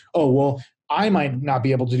going, oh, well, I might not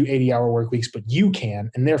be able to do 80-hour work weeks, but you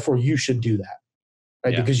can, and therefore you should do that,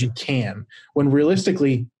 right? Yeah. Because you can, when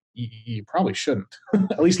realistically, you probably shouldn't,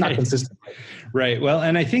 at least not consistently. Right. Well,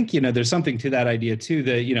 and I think, there's something to that idea too,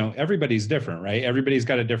 that, everybody's different, right? Everybody's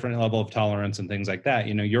got a different level of tolerance and things like that.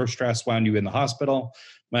 Your stress wound you in the hospital.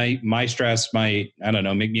 My stress might, I don't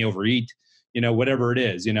know, make me overeat, whatever it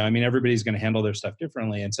is, everybody's going to handle their stuff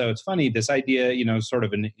differently. And so it's funny, this idea, sort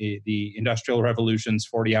of the industrial revolution's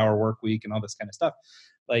 40-hour work week and all this kind of stuff.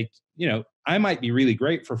 Like, I might be really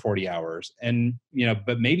great for 40 hours and,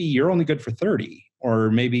 but maybe you're only good for 30,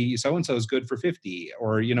 or maybe so-and-so is good for 50,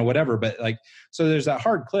 or, whatever. But like, so there's that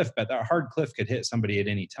hard cliff, but that hard cliff could hit somebody at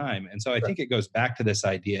any time. And so I think it goes back to this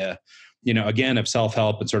idea, again, of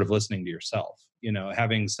self-help and sort of listening to yourself,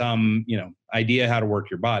 having some, idea how to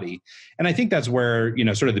work your body. And I think that's where,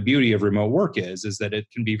 sort of the beauty of remote work is that it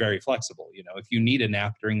can be very flexible. If you need a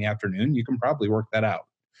nap during the afternoon, you can probably work that out.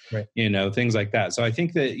 Right. Things like that. So I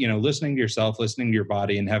think that, listening to yourself, listening to your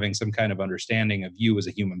body, and having some kind of understanding of you as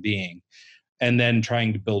a human being, and then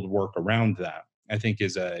trying to build work around that, I think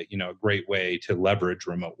is a great way to leverage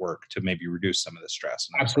remote work to maybe reduce some of the stress.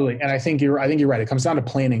 Absolutely. And I think you're right. It comes down to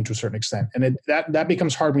planning to a certain extent. And that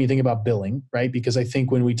becomes hard when you think about billing, right? Because I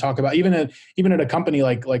think when we talk about, even at a company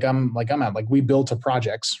like I'm at, like we build to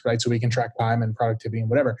projects, right? So we can track time and productivity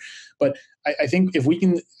and whatever. But I think if we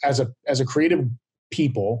can, as a creative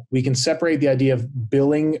people, we can separate the idea of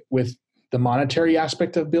billing with the monetary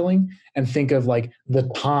aspect of billing and think of like the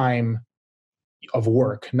time of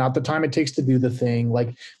work, not the time it takes to do the thing.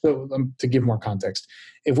 Like, to give more context,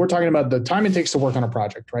 if we're talking about the time it takes to work on a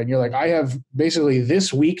project, right? And you're like, I have basically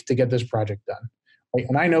this week to get this project done, right?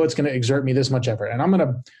 And I know it's going to exert me this much effort, and I'm going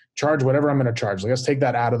to charge whatever I'm going to charge. Like, let's take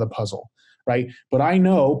that out of the puzzle, right? But I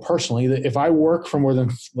know personally that if I work for more than,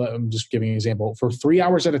 I'm just giving an example, for 3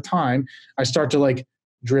 hours at a time, I start to like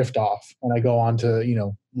drift off and I go on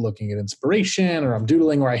to, looking at inspiration, or I'm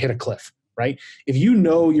doodling, or I hit a cliff, right? If you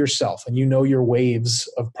know yourself and you know your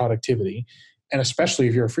waves of productivity, and especially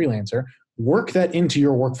if you're a freelancer, work that into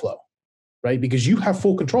your workflow, right? Because you have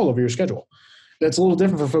full control over your schedule. That's a little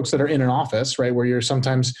different for folks that are in an office, right? Where you're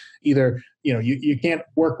sometimes either, you can't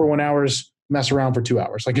work for 1 hour, mess around for 2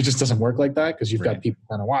 hours. Like, it just doesn't work like that, because you've got people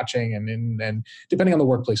kind of watching, and depending on the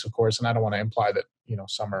workplace, of course. And I don't want to imply that,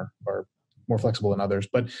 some are more flexible than others,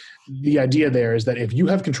 but the idea there is that if you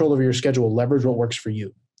have control over your schedule, leverage what works for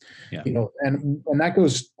you. Yeah. And that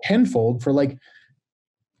goes tenfold for like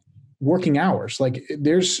working hours. Like,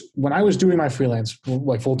 when I was doing my freelance,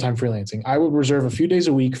 like full-time freelancing, I would reserve a few days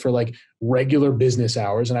a week for like regular business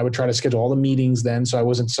hours. And I would try to schedule all the meetings then, so I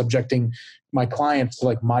wasn't subjecting my clients to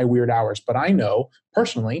like my weird hours. But I know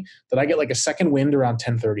personally that I get like a second wind around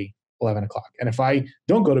 10:30, 11 o'clock. And if I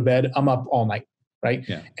don't go to bed, I'm up all night. Right.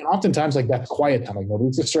 Yeah. And oftentimes, like, that's quiet time. Like,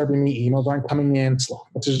 nobody's disturbing me. Emails aren't coming in. Slack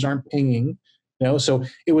messages aren't pinging. So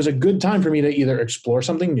it was a good time for me to either explore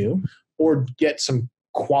something new or get some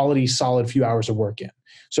quality, solid few hours of work in.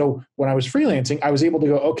 So when I was freelancing, I was able to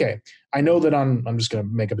go, okay, I know that I'm just going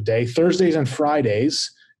to make up a day. Thursdays and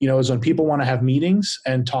Fridays, is when people want to have meetings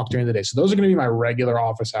and talk during the day. So those are going to be my regular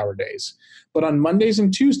office hour days. But on Mondays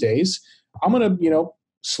and Tuesdays, I'm going to,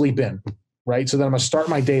 sleep in, right? So then I'm going to start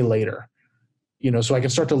my day later. So I can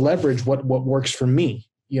start to leverage what works for me,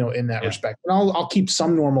 in that respect. And I'll keep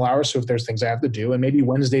some normal hours. So if there's things I have to do, and maybe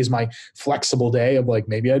Wednesday's my flexible day of like,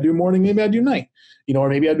 maybe I do morning, maybe I do night, or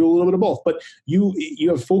maybe I do a little bit of both. But you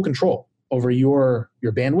have full control over your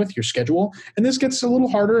bandwidth, your schedule. And this gets a little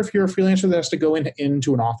harder if you're a freelancer that has to go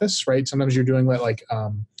into an office, right? Sometimes you're doing that like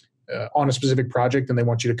on a specific project and they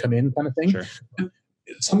want you to come in kind of thing. Sure.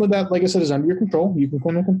 Some of that, like I said, is under your control.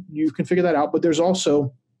 You can figure that out. But there's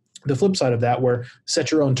also the flip side of that, where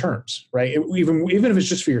set your own terms, right? Even if it's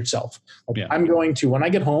just for yourself. Like, I'm going to, when I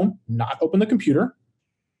get home, not open the computer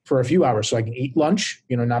for a few hours so I can eat lunch,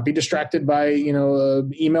 not be distracted by,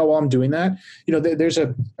 email while I'm doing that.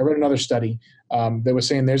 I read another study that was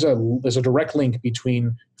saying there's a direct link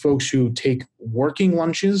between folks who take working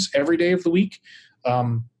lunches every day of the week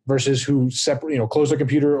versus who close their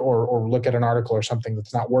computer or look at an article or something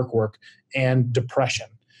that's not work, and depression.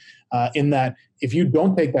 In that, if you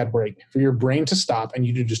don't take that break for your brain to stop and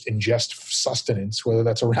you to just ingest sustenance, whether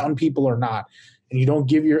that's around people or not, and you don't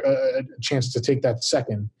give your a chance to take that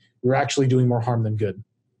second, you're actually doing more harm than good.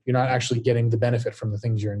 You're not actually getting the benefit from the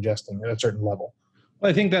things you're ingesting at a certain level. Well,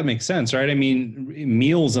 I think that makes sense, right? I mean,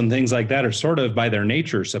 meals and things like that are sort of by their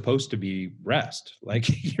nature supposed to be rest. Like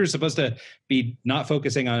you're supposed to be not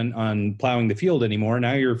focusing on plowing the field anymore.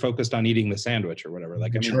 Now you're focused on eating the sandwich or whatever.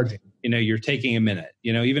 Like, I mean, you're taking a minute,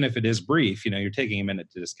 even if it is brief, you're taking a minute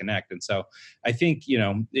to disconnect. And so I think,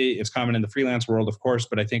 it's common in the freelance world, of course,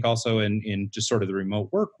 but I think also in just sort of the remote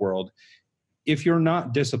work world, if you're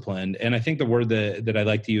not disciplined, and I think the word that I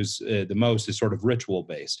like to use the most is sort of ritual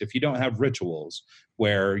based. If you don't have rituals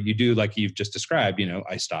where you do, like you've just described,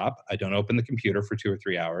 I stop, I don't open the computer for 2 or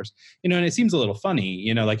 3 hours, and it seems a little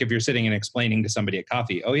funny, like if you're sitting and explaining to somebody at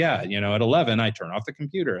coffee, oh yeah, at 11, I turn off the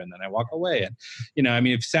computer and then I walk away. And, I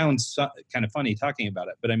mean, it sounds kind of funny talking about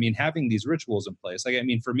it, but I mean, having these rituals in place, like, I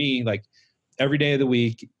mean, for me, like, every day of the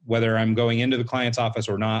week, whether I'm going into the client's office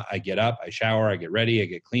or not, I get up, I shower, I get ready, I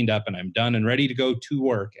get cleaned up, and I'm done and ready to go to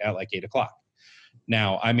work at like 8:00.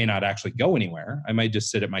 Now, I may not actually go anywhere. I might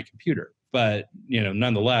just sit at my computer. But,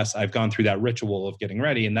 nonetheless, I've gone through that ritual of getting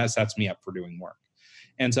ready, and that sets me up for doing work.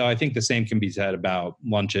 And so I think the same can be said about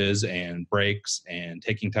lunches and breaks and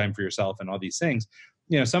taking time for yourself and all these things.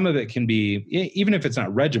 Some of it can be, even if it's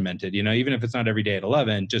not regimented, even if it's not every day at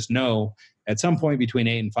 11, just know at some point between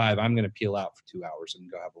 8 and 5, I'm going to peel out for 2 hours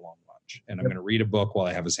and go have a long lunch. And I'm going to read a book while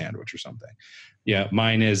I have a sandwich or something. Yeah.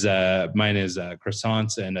 Mine is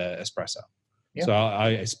croissants and espresso. Yep. So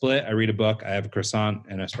I split, I read a book, I have a croissant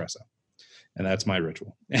and espresso. And that's my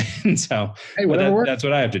ritual. And so that's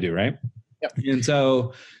what I have to do. Right. Yep. And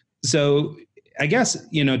so I guess,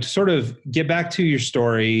 to sort of get back to your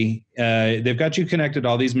story, they've got you connected to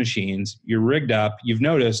all these machines. You're rigged up. You've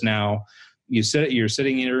noticed now you're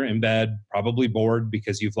sitting here in bed, probably bored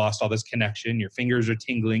because you've lost all this connection. Your fingers are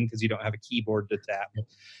tingling because you don't have a keyboard to tap.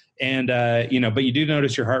 And, but you do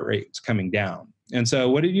notice your heart rate's coming down. And so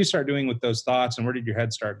what did you start doing with those thoughts, and where did your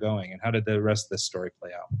head start going, and how did the rest of this story play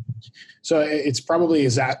out? So it's probably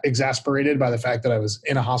exasperated by the fact that I was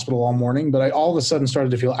in a hospital all morning, but I all of a sudden started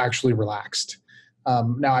to feel actually relaxed.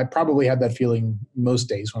 Now I probably had that feeling most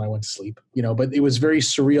days when I went to sleep, but it was very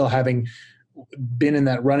surreal having been in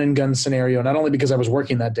that run and gun scenario, not only because I was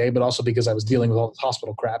working that day, but also because I was dealing with all this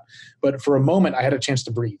hospital crap. But for a moment I had a chance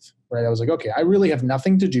to breathe, right? I was like, okay, I really have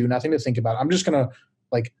nothing to do, nothing to think about. I'm just going to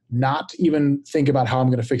not even think about how I'm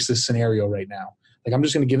going to fix this scenario right now. Like, I'm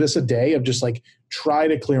just going to give this a day of just try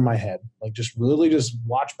to clear my head, just really just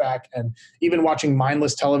watch back, and even watching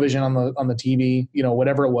mindless television on the TV,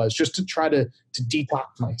 whatever it was, just to try to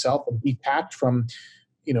detox myself and detach from,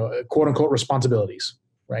 quote unquote responsibilities,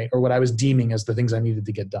 right? Or what I was deeming as the things I needed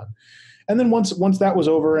to get done. And then once that was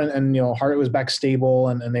over and heart was back stable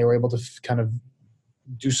and they were able to kind of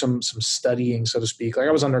do some studying, so to speak. Like,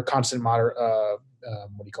 I was under constant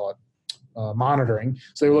monitoring.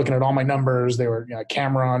 So they were looking at all my numbers. They were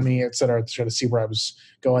camera on me, et cetera, to try to see where I was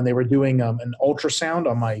going. They were doing an ultrasound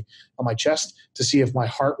on my chest to see if my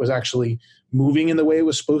heart was actually moving in the way it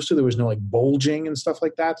was supposed to. There was no bulging and stuff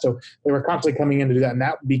like that. So they were constantly coming in to do that. And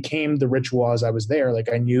that became the ritual as I was there.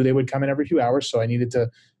 Like, I knew they would come in every few hours. So I needed to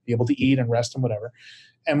be able to eat and rest and whatever.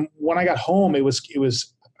 And when I got home,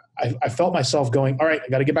 I felt myself going, all right, I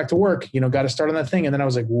got to get back to work, got to start on that thing. And then I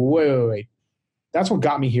was like, wait. That's what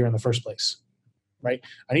got me here in the first place, right?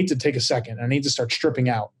 I need to take a second. I need to start stripping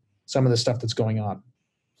out some of the stuff that's going on.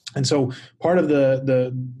 And so part of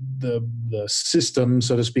the system,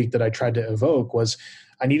 so to speak, that I tried to evoke was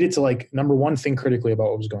I needed to, number one, think critically about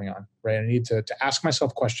what was going on, right? I needed to ask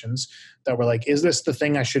myself questions that were like, is this the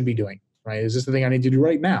thing I should be doing, right? Is this the thing I need to do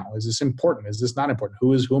right now? Is this important? Is this not important?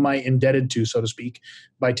 Who am I indebted to, so to speak,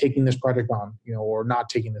 by taking this project on, or not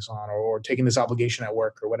taking this on, or taking this obligation at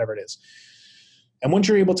work, or whatever it is. And once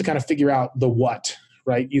you're able to kind of figure out the what,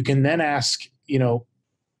 right, you can then ask,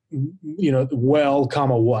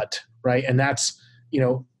 what, right? And that's,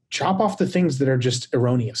 chop off the things that are just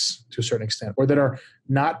erroneous to a certain extent, or that are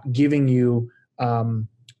not giving you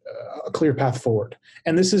a clear path forward.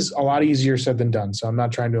 And this is a lot easier said than done. So I'm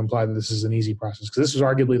not trying to imply that this is an easy process, because this was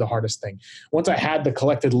arguably the hardest thing. Once I had the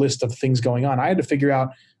collected list of things going on, I had to figure out,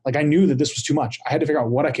 I knew that this was too much. I had to figure out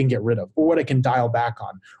what I can get rid of, or what I can dial back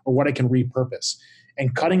on, or what I can repurpose.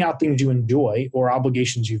 And cutting out things you enjoy or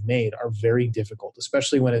obligations you've made are very difficult,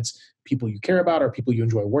 especially when it's people you care about or people you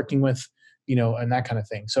enjoy working with, and that kind of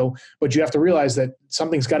thing. So, but you have to realize that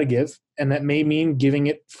something's got to give, and that may mean giving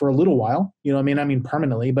it for a little while, I mean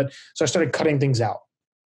permanently. But so I started cutting things out.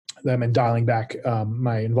 That meant dialing back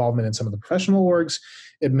my involvement in some of the professional orgs.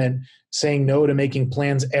 It meant saying no to making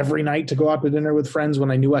plans every night to go out to dinner with friends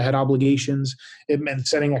when I knew I had obligations. It meant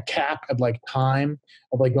setting a cap at time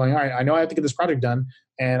of going, all right, I know I have to get this project done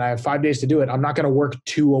and I have 5 days to do it. I'm not going to work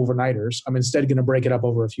 2 overnighters. I'm instead going to break it up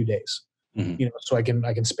over a few days, so I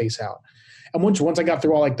can space out. And once I got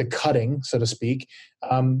through all like the cutting, so to speak,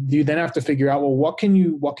 you then have to figure out, well, what can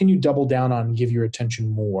you double down on and give your attention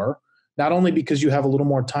more? Not only because you have a little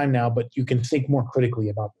more time now, but you can think more critically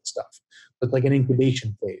about this stuff. It's like an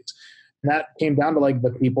incubation phase. And that came down to like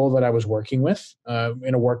the people that I was working with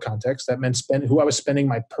in a work context. That meant who I was spending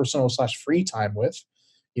my personal / free time with.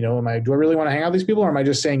 Do I really want to hang out with these people, or am I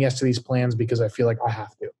just saying yes to these plans because I feel like I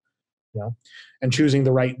have to? And choosing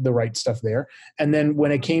the right stuff there. And then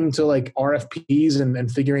when it came to like RFPs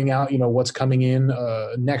and figuring out, what's coming in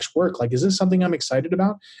next work, like, is this something I'm excited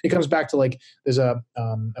about? It comes back to like, there's a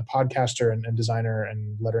podcaster and designer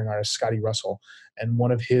and lettering artist, Scotty Russell. And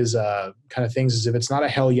one of his kind of things is, if it's not a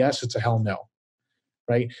hell yes, it's a hell no.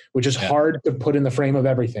 Right. Which is hard to put in the frame of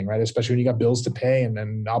everything, right? Especially when you got bills to pay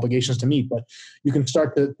and obligations to meet. But you can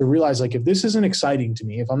start to realize, like, if this isn't exciting to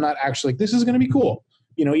me, if I'm not actually like, this is going to be cool,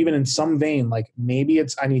 even in some vein, like maybe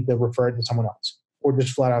I need to refer it to someone else, or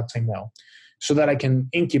just flat out say no, so that I can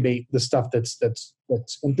incubate the stuff that's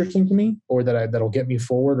interesting to me, or that'll get me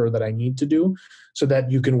forward, or that I need to do, so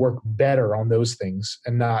that you can work better on those things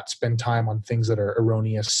and not spend time on things that are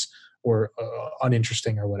erroneous or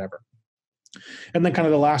uninteresting or whatever. And then kind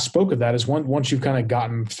of the last spoke of that is once you've kind of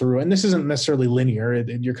gotten through, and this isn't necessarily linear,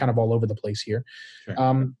 you're kind of all over the place here,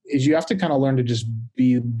 sure. Is you have to kind of learn to just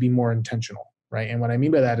be more intentional. Right. And what I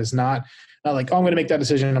mean by that is not like, oh, I'm going to make that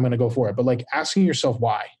decision and I'm going to go for it. But like asking yourself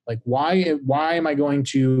why. Like, why am I going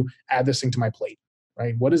to add this thing to my plate?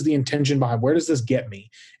 Right. What is the intention behind? Where does this get me?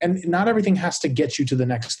 And not everything has to get you to the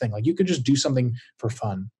next thing. Like, you could just do something for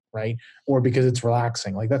fun. Right. Or because it's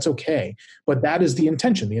relaxing. Like, that's okay. But that is the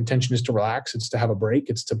intention. The intention is to relax. It's to have a break.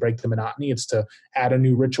 It's to break the monotony. It's to add a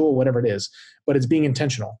new ritual, whatever it is. But it's being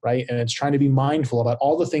intentional. Right. And it's trying to be mindful about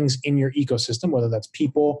all the things in your ecosystem, whether that's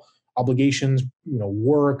people, obligations,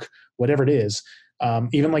 work, whatever it is.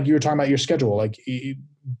 Even like you were talking about your schedule, like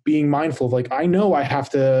being mindful of like, I know I have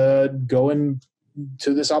to go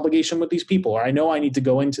into this obligation with these people, or I know I need to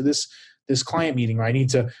go into this client meeting, or I need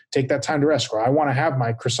to take that time to rest, or I want to have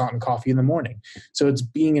my croissant and coffee in the morning. So it's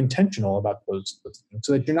being intentional about those things,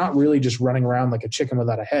 so that you're not really just running around like a chicken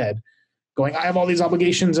without a head going, I have all these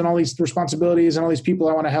obligations and all these responsibilities and all these people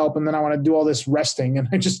I want to help, and then I want to do all this resting, and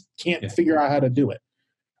I just can't figure out how to do it.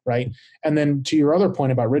 Right. And then to your other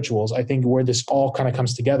point about rituals, I think where this all kind of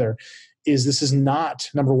comes together is, this is not,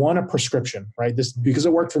 number one, a prescription, right? This, because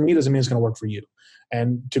it worked for me, doesn't mean it's going to work for you.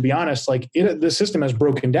 And to be honest, like the system has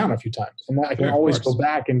broken down a few times, and I can always go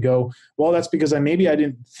back and go, well, that's because maybe I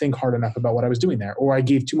didn't think hard enough about what I was doing there, or I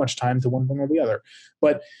gave too much time to one thing or the other.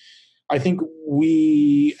 But I think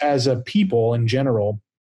we as a people in general,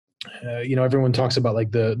 everyone talks about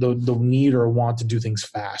like the need or want to do things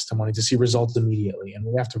fast and wanting to see results immediately. And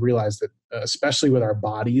we have to realize that, especially with our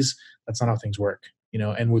bodies, that's not how things work,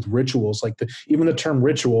 and with rituals, like even the term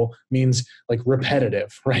ritual means like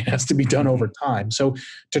repetitive, right? It has to be done over time. So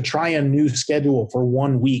to try a new schedule for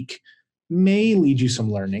 1 week may lead you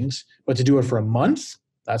some learnings, but to do it for a month,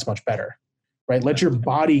 that's much better. Right? Let your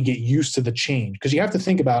body get used to the change, because you have to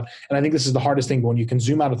think about, and I think this is the hardest thing, when you can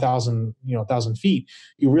zoom out 1,000 feet,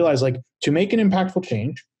 you realize like, to make an impactful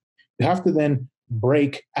change, you have to then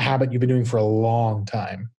break a habit you've been doing for a long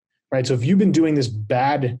time, right? So if you've been doing this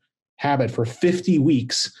bad habit for 50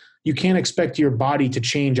 weeks, you can't expect your body to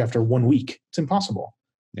change after 1 week. It's impossible.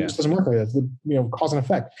 It just doesn't work like that. Cause and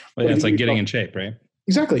effect. Well, it's like getting in shape, right?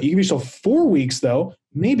 Exactly. You give yourself 4 weeks though,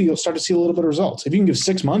 maybe you'll start to see a little bit of results. If you can give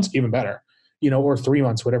 6 months, even better. Or 3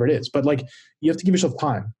 months, whatever it is. But like, you have to give yourself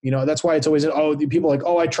time. That's why it's always, people are like,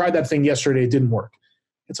 I tried that thing yesterday, it didn't work.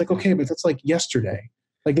 It's like, okay, but that's like yesterday.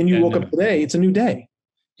 Like then you woke up today, it's a new day.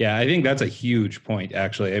 Yeah, I think that's a huge point,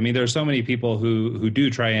 actually. I mean, there's so many people who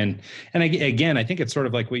do try and again, I think it's sort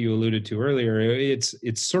of like what you alluded to earlier. It's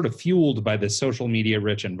sort of fueled by this social media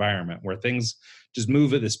rich environment where things just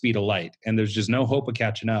move at the speed of light, and there's just no hope of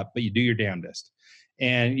catching up, but you do your damnedest.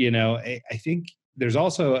 And, I think there's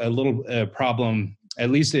also a little problem, at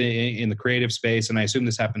least in the creative space, and I assume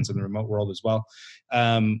this happens in the remote world as well,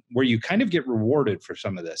 where you kind of get rewarded for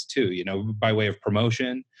some of this too, by way of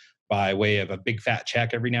promotion, by way of a big fat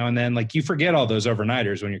check every now and then. Like, you forget all those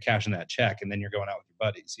overnighters when you're cashing that check and then you're going out with your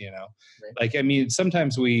buddies, Right. Like, I mean,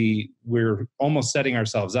 sometimes we're almost setting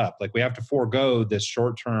ourselves up. Like, we have to forego this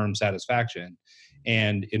short-term satisfaction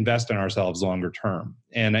and invest in ourselves longer term.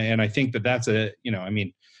 And I think that's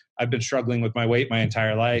I've been struggling with my weight my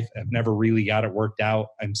entire life. I've never really got it worked out.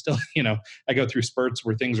 I'm still, I go through spurts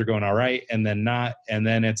where things are going all right and then not. And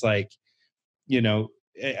then it's like, but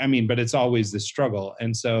it's always this struggle.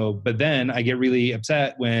 And so, but then I get really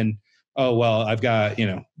upset when, I've got,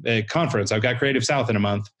 a conference, I've got Creative South in a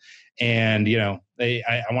month, And,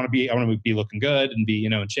 I want to be looking good and be,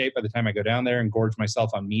 in shape by the time I go down there and gorge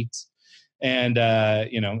myself on meats. And,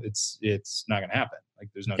 it's not going to happen. Like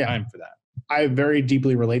there's no time for that. I very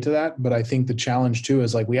deeply relate to that, but I think the challenge too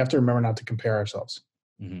is like we have to remember not to compare ourselves,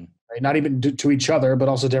 right? Not even to each other, but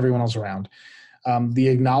also to everyone else around. The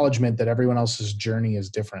acknowledgement that everyone else's journey is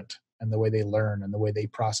different and the way they learn and the way they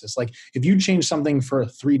process. Like if you change something for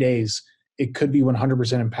 3 days, it could be 100%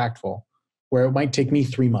 impactful, where it might take me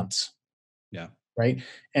 3 months. Yeah. Right.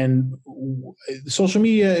 And social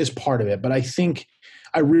media is part of it, but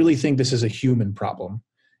I really think this is a human problem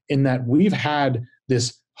in that we've had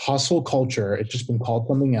this hustle culture. It's just been called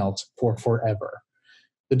something else for forever.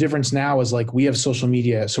 The difference now is like we have social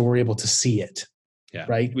media, so we're able to see it. Yeah.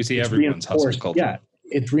 Right. We see everyone's hustle culture. Yeah.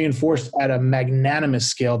 It's reinforced at a magnanimous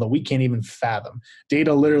scale that we can't even fathom.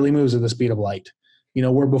 Data literally moves at the speed of light.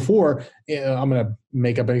 Where before, I'm going to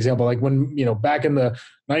make up an example, like when, back in the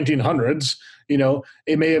 1900s, you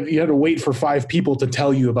had to wait for 5 people to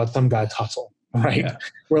tell you about some guy's hustle, right? Yeah.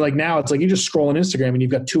 Where like now it's like you just scroll on Instagram and you've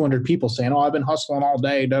got 200 people saying, oh, I've been hustling all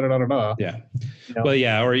day, da da da da da. Yeah. Well,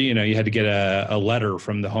 yeah. Or, you had to get a letter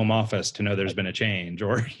from the home office to know there's been a change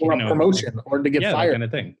or a promotion or to get fired. That kind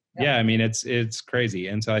of thing. Yeah. I mean, it's crazy.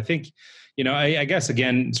 And so I think, I guess,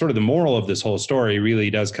 again, sort of the moral of this whole story really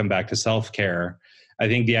does come back to self-care. I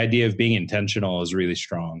think the idea of being intentional is really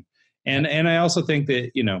strong. And I also think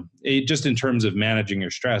that, just in terms of managing your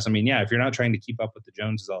stress, I mean, yeah, if you're not trying to keep up with the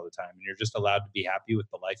Joneses all the time and you're just allowed to be happy with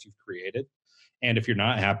the life you've created. And if you're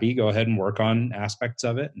not happy, go ahead and work on aspects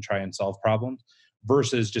of it and try and solve problems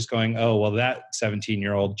versus just going, oh, well, that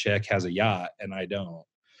 17-year-old chick has a yacht and I don't.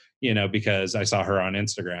 Because I saw her on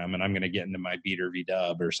Instagram and I'm going to get into my beater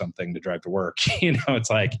V-dub or something to drive to work. It's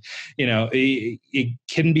like, it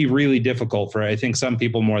can be really difficult for, I think, some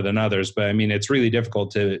people more than others, but I mean, it's really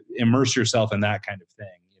difficult to immerse yourself in that kind of thing,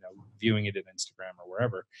 viewing it in Instagram or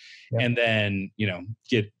wherever, and then,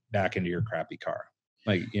 get back into your crappy car.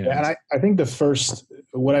 Like, and I think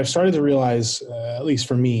what I've started to realize, at least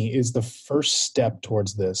for me, is the first step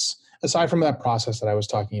towards this, aside from that process that I was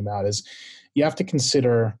talking about, is you have to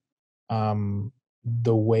consider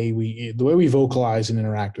the way we vocalize and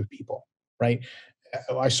interact with people, right?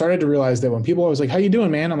 I started to realize that when people are always like, how you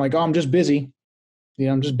doing, man? I'm like, oh, I'm just busy.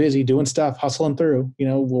 I'm just busy doing stuff, hustling through,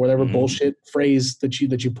 whatever bullshit phrase that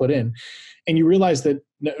you put in. And you realize that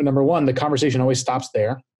number one, the conversation always stops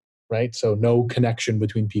there, right? So no connection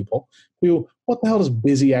between people. What the hell does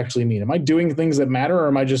busy actually mean? Am I doing things that matter or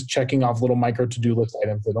am I just checking off little micro to-do list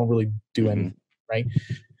items that don't really do anything, right?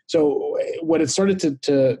 So what it started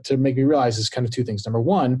to make me realize is kind of 2 things. Number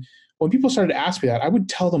one, when people started to ask me that, I would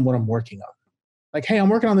tell them what I'm working on. Like, hey, I'm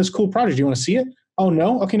working on this cool project. Do you want to see it? Oh,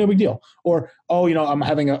 no? Okay, no big deal. Or, oh, I'm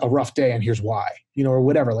having a rough day and here's why, or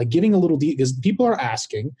whatever. Like giving a little because people are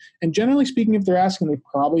asking. And generally speaking, if they're asking, they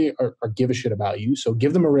probably are give a shit about you. So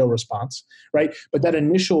give them a real response, right? But that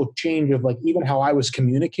initial change of like even how I was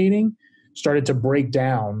communicating started to break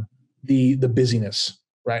down the busyness,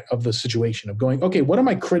 right, of the situation of going, okay, what am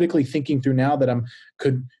I critically thinking through now that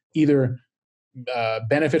could either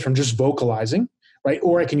benefit from just vocalizing, right,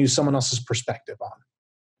 or I can use someone else's perspective on,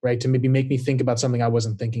 right, to maybe make me think about something I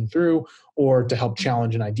wasn't thinking through or to help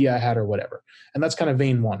challenge an idea I had or whatever. And that's kind of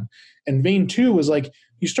vein 1. And vein 2 was like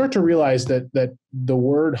you start to realize that the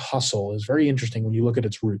word hustle is very interesting when you look at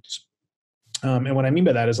its roots. And what I mean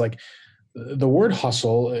by that is like the word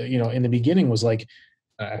hustle, in the beginning was like,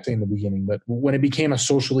 I say in the beginning, but when it became a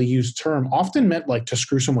socially used term, often meant like to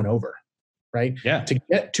screw someone over, right? Yeah.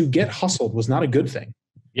 To get hustled was not a good thing.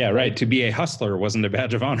 Yeah, right. To be a hustler wasn't a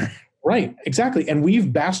badge of honor. Right, exactly. And we've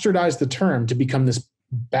bastardized the term to become this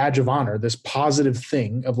badge of honor, this positive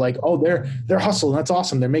thing of like, oh, they're hustling. That's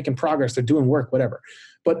awesome. They're making progress. They're doing work, whatever.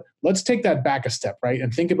 But let's take that back a step, right?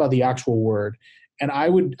 And think about the actual word. And I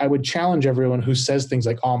would challenge everyone who says things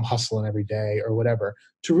like, oh, I'm hustling every day or whatever,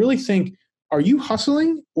 to really think, are you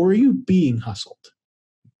hustling or are you being hustled?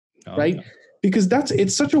 Right? Okay. Because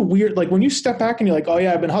it's such a weird, like when you step back and you're like, oh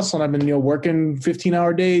yeah, I've been hustling. I've been, working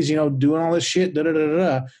 15-hour days, doing all this shit, da da da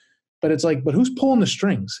da. But it's like, but who's pulling the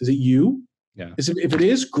strings? Is it you? Yeah. If it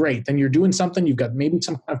is, great. Then you're doing something. You've got maybe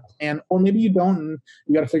some kind of plan, or maybe you don't, and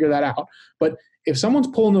you got to figure that out. But if someone's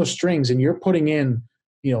pulling those strings and you're putting in,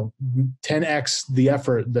 10x the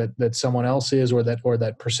effort that someone else is, or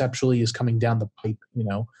that perceptually is coming down the pipe,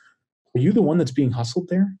 are you the one that's being hustled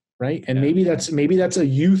there? Right. And maybe that's a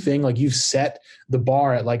you thing. Like you've set the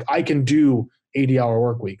bar at like, I can do 80-hour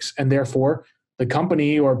work weeks. And therefore the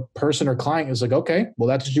company or person or client is like, okay, well,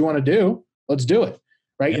 that's what you want to do. Let's do it.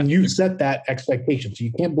 right? Yeah. And you've set that expectation, so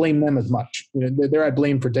you can't blame them as much. They're at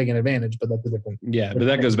blame for taking advantage, but that's a different. Yeah, but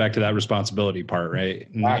that goes back to that responsibility part, right?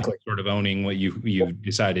 Exactly. Sort of owning what you've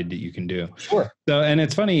decided that you can do. Sure. So, and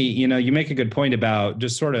it's funny, you make a good point about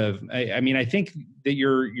just sort of. I think that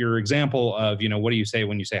your example of, what do you say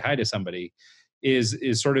when you say hi to somebody,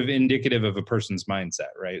 is sort of indicative of a person's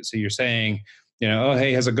mindset, right? So you're saying, oh,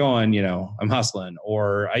 hey, how's it going? I'm hustling.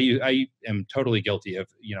 Or I am totally guilty of,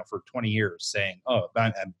 for 20 years saying, oh,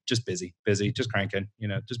 I'm just busy, just cranking,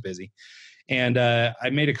 just busy. And I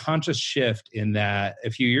made a conscious shift in that a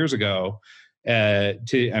few years ago trying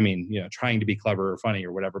to be clever or funny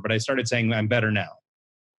or whatever. But I started saying, I'm better now.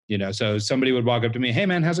 So somebody would walk up to me, hey,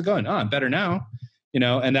 man, how's it going? Oh, I'm better now.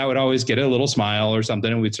 And that would always get a little smile or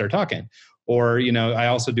something, and we'd start talking. Or, I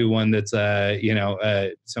also do one that's,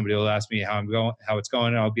 somebody will ask me how it's going,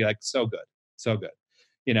 and I'll be like, so good.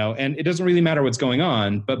 And it doesn't really matter what's going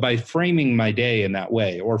on, but by framing my day in that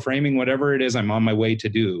way, or framing whatever it is I'm on my way to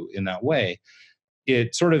do in that way,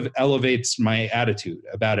 it sort of elevates my attitude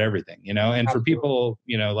about everything, and for people,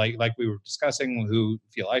 like we were discussing, who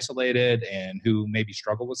feel isolated and who maybe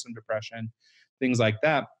struggle with some depression, things like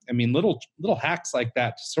that. I mean, little hacks like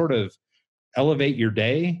that to sort of elevate your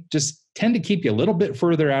day just tend to keep you a little bit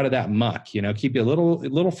further out of that muck, keep you a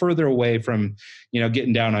little further away from,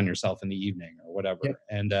 getting down on yourself in the evening or whatever. Yep.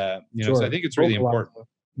 And, sure. So I think it's really important.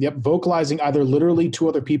 Yep. Vocalizing either literally to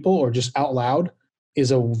other people or just out loud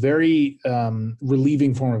is a very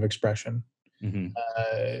relieving form of expression.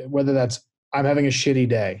 Mm-hmm. Whether that's, I'm having a shitty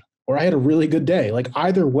day or I had a really good day, like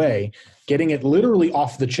either way, getting it literally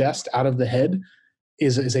off the chest, out of the head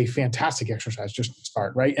is a fantastic exercise just to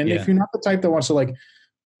start. Right. And if you're not the type that wants to like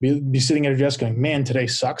be sitting at your desk going, man, today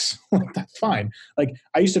sucks. Like, that's fine. Like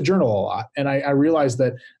I used to journal a lot, and I realized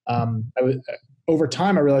that over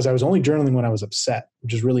time, I realized I was only journaling when I was upset,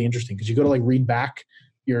 which is really interesting because you go to like read back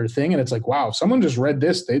your thing and it's like, wow, if someone just read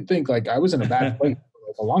this, they'd think like I was in a bad place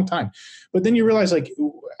for a long time. But then you realize like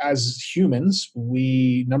as humans,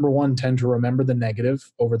 we, number one, tend to remember the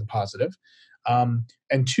negative over the positive.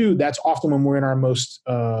 And two, that's often when we're in our most,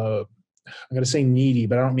 I'm going to say needy,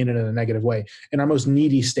 but I don't mean it in a negative way, in our most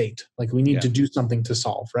needy state. Like we need to do something to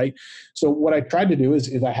solve. Right. So what I tried to do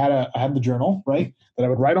is I had the journal, right, that I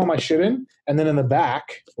would write all my shit in. And then in the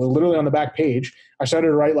back, literally on the back page, I started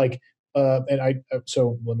to write like,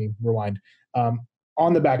 so let me rewind.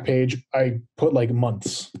 On the back page, I put like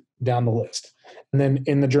months down the list. And then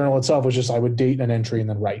in the journal itself was just, I would date an entry and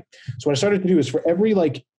then write. So what I started to do is for every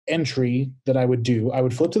like entry that I would do, I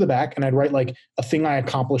would flip to the back and I'd write like a thing I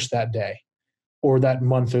accomplished that day or that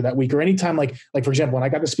month or that week or anytime. Like for example, when I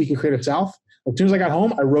got to speak at Creative South, as soon as I got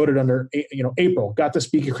home, I wrote it under, April, got to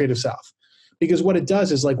speak at Creative South. Because what it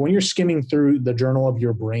does is like when you're skimming through the journal of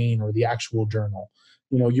your brain or the actual journal,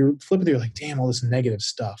 you're flipping through like, damn, all this negative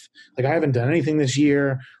stuff. Like I haven't done anything this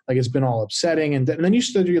year. Like it's been all upsetting. And then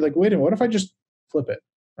you're like, wait a minute, what if I just flip it,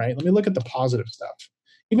 right? Let me look at the positive stuff.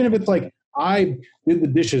 Even if it's like, I did the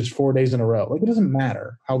dishes 4 days in a row. Like it doesn't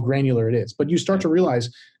matter how granular it is, but you start to realize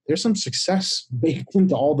there's some success baked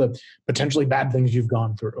into all the potentially bad things you've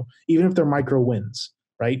gone through, even if they're micro wins,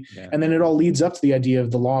 right? Yeah. And then it all leads up to the idea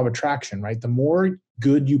of the law of attraction, right? The more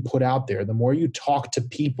good you put out there, the more you talk to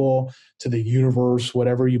people, to the universe,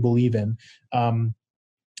 whatever you believe in,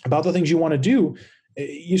 about the things you want to do,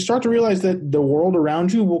 you start to realize that the world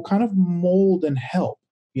around you will kind of mold and help.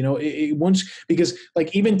 Because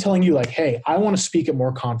like even telling you like, hey, I want to speak at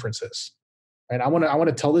more conferences, right? I want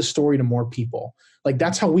to tell this story to more people. Like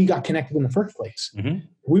that's how we got connected in the first place. Mm-hmm.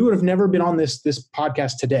 We would have never been on this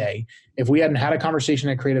podcast today if we hadn't had a conversation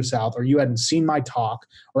at Creative South, or you hadn't seen my talk,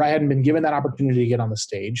 or I hadn't been given that opportunity to get on the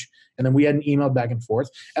stage, and then we hadn't emailed back and forth.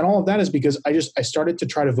 And all of that is because I started to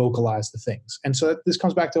try to vocalize the things. And so this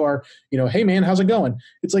comes back to our, hey man, how's it going?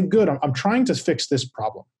 It's like, good. I'm trying to fix this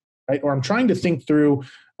problem. Right? Or I'm trying to think through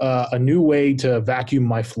a new way to vacuum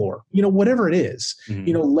my floor. Whatever it is,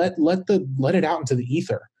 mm-hmm. let it out into the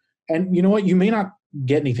ether. And you know what? You may not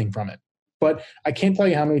get anything from it, but I can't tell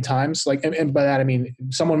you how many times. Like, and by that I mean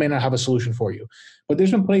someone may not have a solution for you. But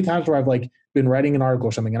there's been plenty of times where I've like been writing an article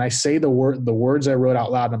or something, and I say the words I wrote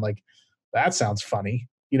out loud, and I'm like, that sounds funny.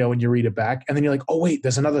 When you read it back, and then you're like, oh wait,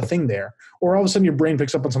 there's another thing there. Or all of a sudden your brain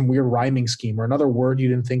picks up on some weird rhyming scheme or another word you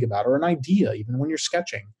didn't think about, or an idea, even when you're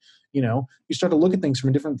sketching. You start to look at things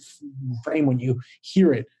from a different frame when you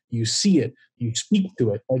hear it, you see it, you speak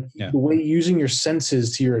to it. Like the way using your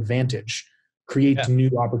senses to your advantage creates new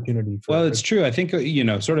opportunity. Well, it's true. I think,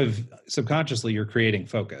 sort of subconsciously you're creating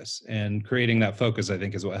focus, and creating that focus, I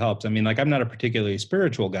think, is what helps. I mean, like, I'm not a particularly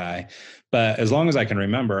spiritual guy, but as long as I can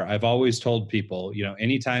remember, I've always told people,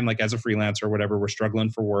 anytime, like as a freelancer or whatever, we're struggling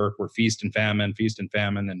for work, we're feast and famine,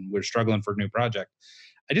 and we're struggling for a new project.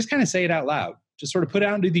 I just kind of say it out loud, just sort of put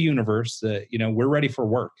out into the universe that, we're ready for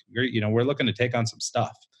work. We're looking to take on some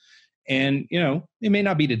stuff. And, it may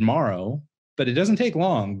not be tomorrow, but it doesn't take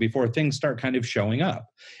long before things start kind of showing up.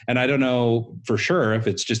 And I don't know for sure if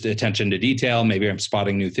it's just attention to detail. Maybe I'm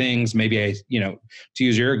spotting new things. Maybe I, to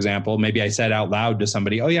use your example, maybe I said out loud to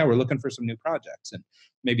somebody, oh yeah, we're looking for some new projects. And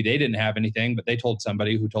maybe they didn't have anything, but they told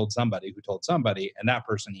somebody who told somebody who told somebody, and that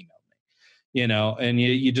person emailed me, and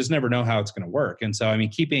you just never know how it's going to work. And so, I mean,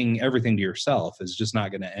 keeping everything to yourself is just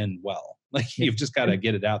not going to end well. Like, you've just got to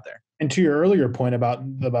get it out there. And to your earlier point about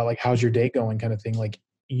like, how's your day going kind of thing, like,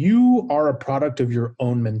 you are a product of your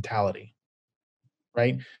own mentality,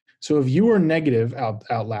 right? So if you are negative out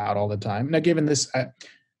loud all the time, now given this,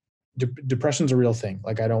 depression's a real thing.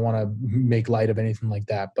 Like, I don't want to make light of anything like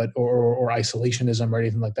that, but, or isolationism or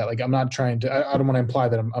anything like that. Like, I'm not trying to, I don't want to imply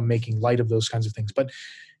that I'm making light of those kinds of things, but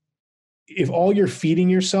if all you're feeding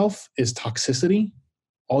yourself is toxicity,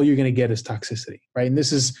 all you're going to get is toxicity, right? And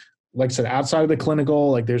this is, like I said, outside of the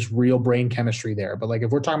clinical, like, there's real brain chemistry there. But like,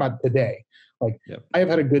 if we're talking about today, like, I have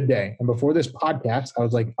had a good day. And before this podcast, I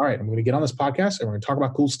was like, all right, I'm going to get on this podcast and we're going to talk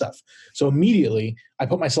about cool stuff. So immediately I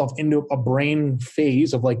put myself into a brain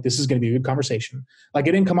phase of like, this is going to be a good conversation. Like,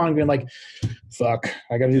 I didn't come on being like, fuck,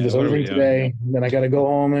 I got to do this other thing today. And then I got to go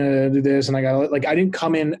home and do this. And I didn't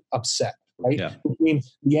come in upset. Right. Yeah. I mean,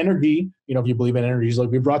 the energy, if you believe in energies, like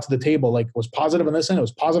we brought to the table, like, was positive on this end, it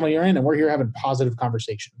was positive on your end, and we're here having positive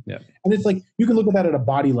conversation. Yeah. And it's like, you can look at that at a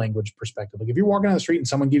body language perspective. Like, if you're walking down the street and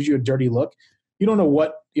someone gives you a dirty look, you don't know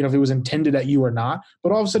what, if it was intended at you or not,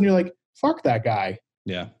 but all of a sudden you're like, fuck that guy.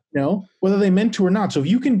 Yeah. Whether they meant to or not. So if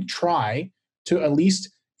you can try to at least,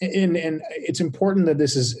 and it's important that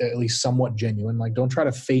this is at least somewhat genuine. Like, don't try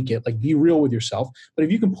to fake it. Like, be real with yourself. But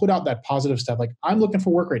if you can put out that positive stuff, like, I'm looking for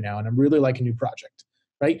work right now and I'm really like a new project,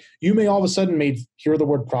 right? You may all of a sudden hear the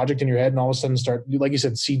word project in your head and all of a sudden start, like you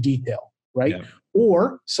said, see detail, right? Yeah.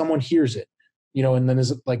 Or someone hears it, and then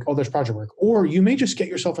is like, oh, there's project work. Or you may just get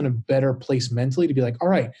yourself in a better place mentally to be like, all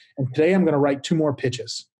right, and today I'm going to write 2 more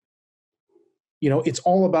pitches. It's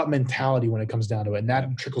all about mentality when it comes down to it. And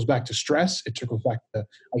that trickles back to stress. It trickles back to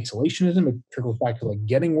isolationism. It trickles back to like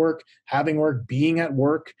getting work, having work, being at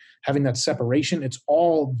work, having that separation. It's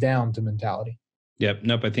all down to mentality. Yep.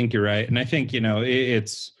 Nope. I think you're right. And I think,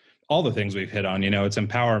 it's all the things we've hit on, it's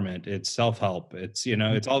empowerment, it's self-help, it's,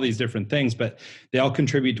 it's all these different things, but they all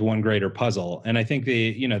contribute to one greater puzzle. And I think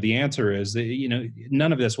the answer is that,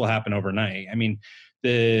 none of this will happen overnight. I mean,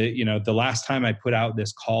 the last time I put out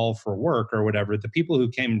this call for work or whatever, the people who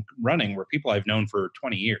came running were people I've known for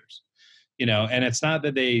 20 years, and it's not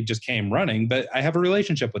that they just came running, but I have a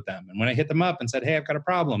relationship with them. And when I hit them up and said, hey, I've got a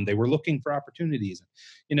problem, they were looking for opportunities,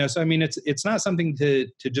 so, I mean, it's not something to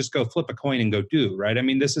just go flip a coin and go do, right? I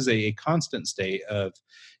mean, this is a constant state of,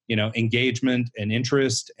 engagement and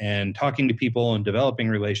interest and talking to people and developing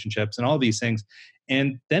relationships and all these things.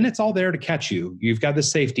 And then it's all there to catch you. You've got the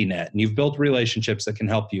safety net and you've built relationships that can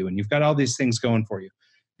help you. And you've got all these things going for you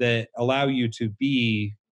that allow you to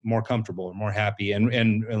be more comfortable and more happy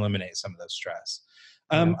and eliminate some of the stress.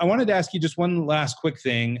 I wanted to ask you just one last quick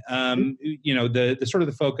thing. The sort of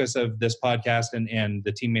the focus of this podcast and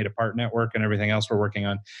the Teammate Apart network and everything else we're working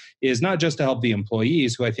on is not just to help the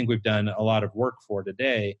employees, who I think we've done a lot of work for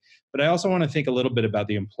today, but I also want to think a little bit about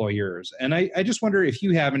the employers. And I just wonder if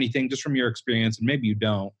you have anything just from your experience, and maybe you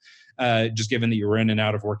don't, just given that you were in and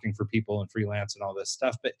out of working for people and freelance and all this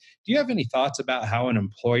stuff, but do you have any thoughts about how an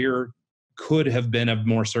employer could have been of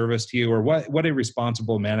more service to you, or what a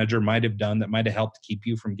responsible manager might have done that might have helped keep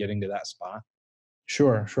you from getting to that spot?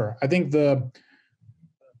 Sure. I think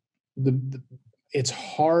it's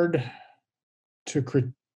hard to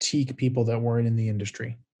critique people that weren't in the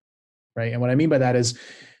industry, right? And what I mean by that is,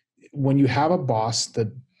 when you have a boss that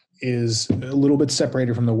is a little bit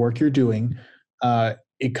separated from the work you're doing,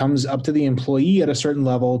 it comes up to the employee at a certain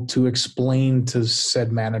level to explain to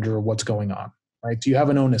said manager what's going on. Right. So you have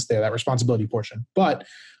an onus there, that responsibility portion. But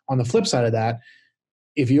on the flip side of that,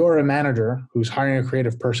 if you're a manager who's hiring a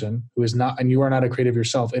creative person who is not, and you are not a creative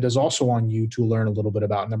yourself, it is also on you to learn a little bit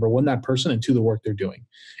about, number one, that person, and two, the work they're doing.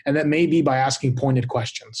 And that may be by asking pointed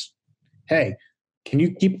questions. Hey, can you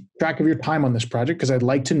keep track of your time on this project? Because I'd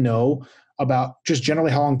like to know about just generally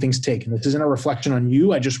how long things take. And this isn't a reflection on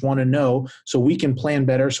you. I just want to know so we can plan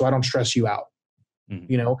better so I don't stress you out.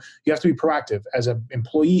 Mm-hmm. You have to be proactive as an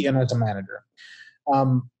employee and as a manager.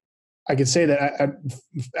 I could say that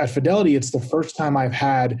at Fidelity, it's the first time I've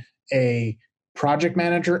had a project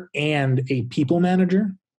manager and a people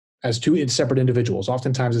manager as two separate individuals.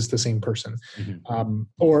 Oftentimes it's the same person,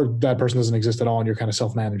 or that person doesn't exist at all and you're kind of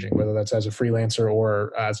self-managing, whether that's as a freelancer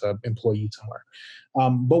or as an employee somewhere.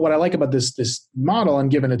 But what I like about this model,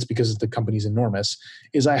 and given it's because the company's enormous,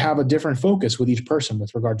 is I have a different focus with each person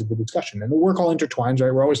with regard to the discussion. And the work all intertwines,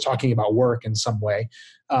 right? We're always talking about work in some way.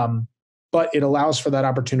 But it allows for that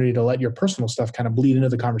opportunity to let your personal stuff kind of bleed into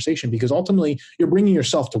the conversation, because ultimately you're bringing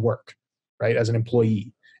yourself to work, right? As an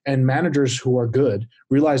employee. And managers who are good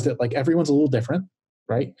realize that like everyone's a little different,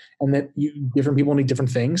 right? And that different people need different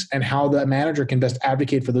things, and how the manager can best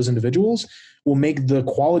advocate for those individuals will make the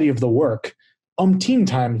quality of the work umpteen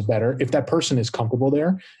times better if that person is comfortable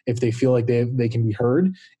there, if they feel like they can be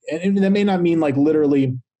heard. And that may not mean like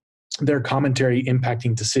literally their commentary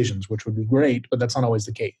impacting decisions, which would be great, but that's not always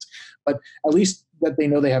the case. But at least that they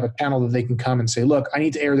know they have a channel that they can come and say, look, I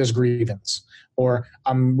need to air this grievance, or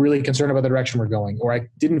I'm really concerned about the direction we're going, or I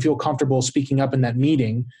didn't feel comfortable speaking up in that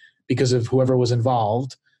meeting because of whoever was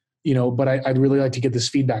involved, but I'd really like to get this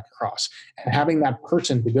feedback across. And having that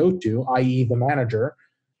person to go to, i.e. the manager,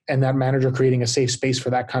 and that manager creating a safe space for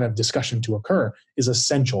that kind of discussion to occur is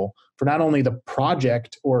essential for not only the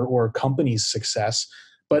project or company's success,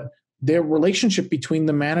 but their relationship between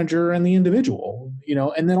the manager and the individual,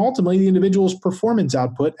 and then ultimately the individual's performance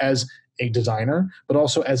output as a designer, but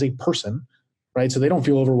also as a person, right? So they don't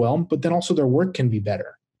feel overwhelmed, but then also their work can be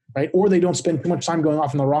better, right? Or they don't spend too much time going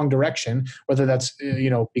off in the wrong direction, whether that's,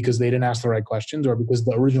 because they didn't ask the right questions or because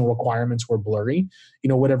the original requirements were blurry,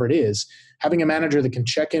 whatever it is. Having a manager that can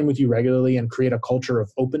check in with you regularly and create a culture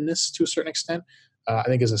of openness to a certain extent, I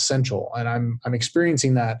think is essential. And I'm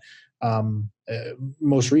experiencing that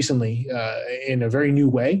most recently in a very new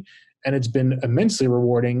way. And it's been immensely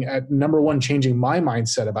rewarding at, number one, changing my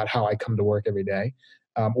mindset about how I come to work every day,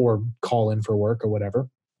 or call in for work or whatever,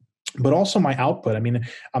 but also my output. I mean,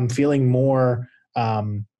 I'm feeling more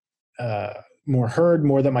heard,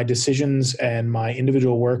 more that my decisions and my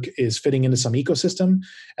individual work is fitting into some ecosystem.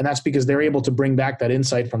 And that's because they're able to bring back that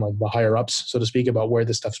insight from like the higher ups, so to speak, about where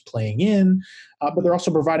this stuff's playing in. But they're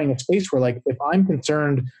also providing a space where, like, if I'm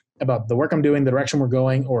concerned about the work I'm doing, the direction we're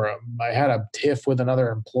going, or I had a tiff with another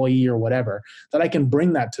employee or whatever, that I can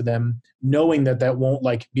bring that to them, knowing that won't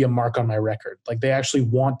like be a mark on my record. Like, they actually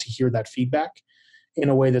want to hear that feedback in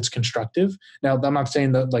a way that's constructive. Now, I'm not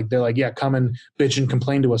saying that like they're like, yeah, come and bitch and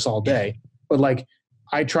complain to us all day, but like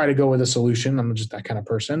I try to go with a solution. I'm just that kind of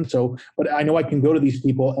person. So, but I know I can go to these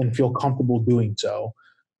people and feel comfortable doing so,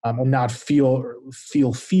 and not feel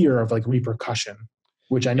fear of like repercussion,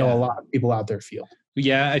 which I know a lot of people out there feel.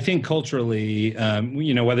 Yeah, I think culturally,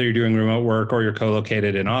 whether you're doing remote work or you're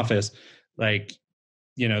co-located in office, like,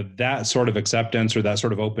 that sort of acceptance or that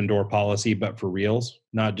sort of open door policy, but for reals,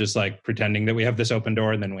 not just like pretending that we have this open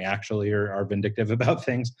door and then we actually are vindictive about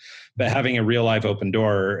things, but having a real live open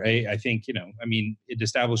door, I think, it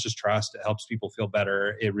establishes trust. It helps people feel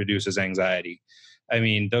better. It reduces anxiety. I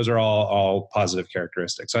mean, those are all positive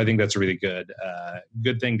characteristics. So I think that's a really good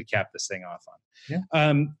thing to cap this thing off on.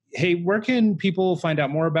 Yeah. Hey, where can people find out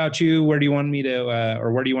more about you? Where do you want me to,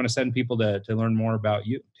 or where do you want to send people to learn more about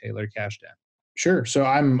you, Taylor Cashdan? Sure. So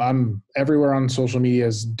I'm everywhere on social media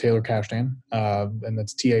as Taylor Cashdan, and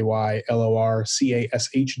that's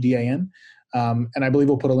TaylorCashdan. And I believe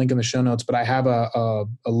we'll put a link in the show notes, but I have a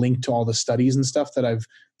link to all the studies and stuff that I've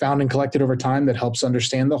found and collected over time that helps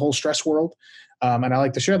understand the whole stress world. And I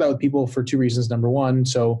like to share that with people for two reasons. Number one,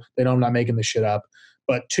 so they know I'm not making this shit up.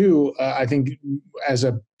 But two, I think as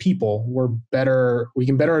a people, we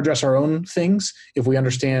can better address our own things if we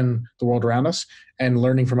understand the world around us, and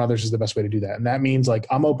learning from others is the best way to do that. And that means like,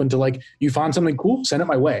 I'm open to like, you found something cool, send it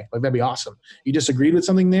my way. Like, that'd be awesome. You disagreed with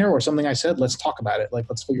something there or something I said, let's talk about it. Like,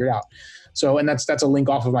 let's figure it out. So, and that's a link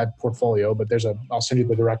off of my portfolio, but I'll send you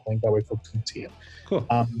the direct link. That way folks can see it. Cool.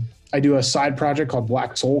 I do a side project called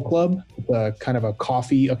Black Soul Club, kind of a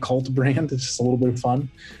coffee occult brand. It's just a little bit of fun.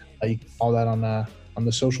 You can follow that on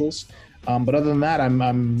the socials. But other than that,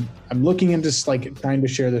 I'm looking into just like trying to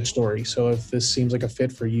share this story. So if this seems like a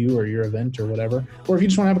fit for you or your event or whatever, or if you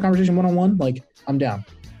just want to have a conversation one-on-one, like, I'm down.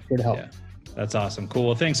 Here to help. Yeah. That's awesome. Cool.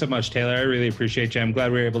 Well, thanks so much, Taylor. I really appreciate you. I'm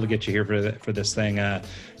glad we were able to get you here for this thing.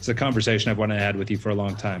 It's a conversation I've wanted to have with you for a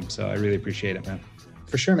long time. So I really appreciate it, man.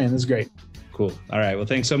 For sure, man. This is great. Cool. All right. Well,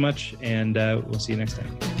 thanks so much. And we'll see you next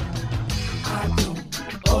time. I don't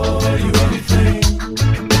owe you anything.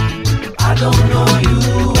 I don't owe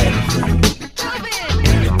you anything.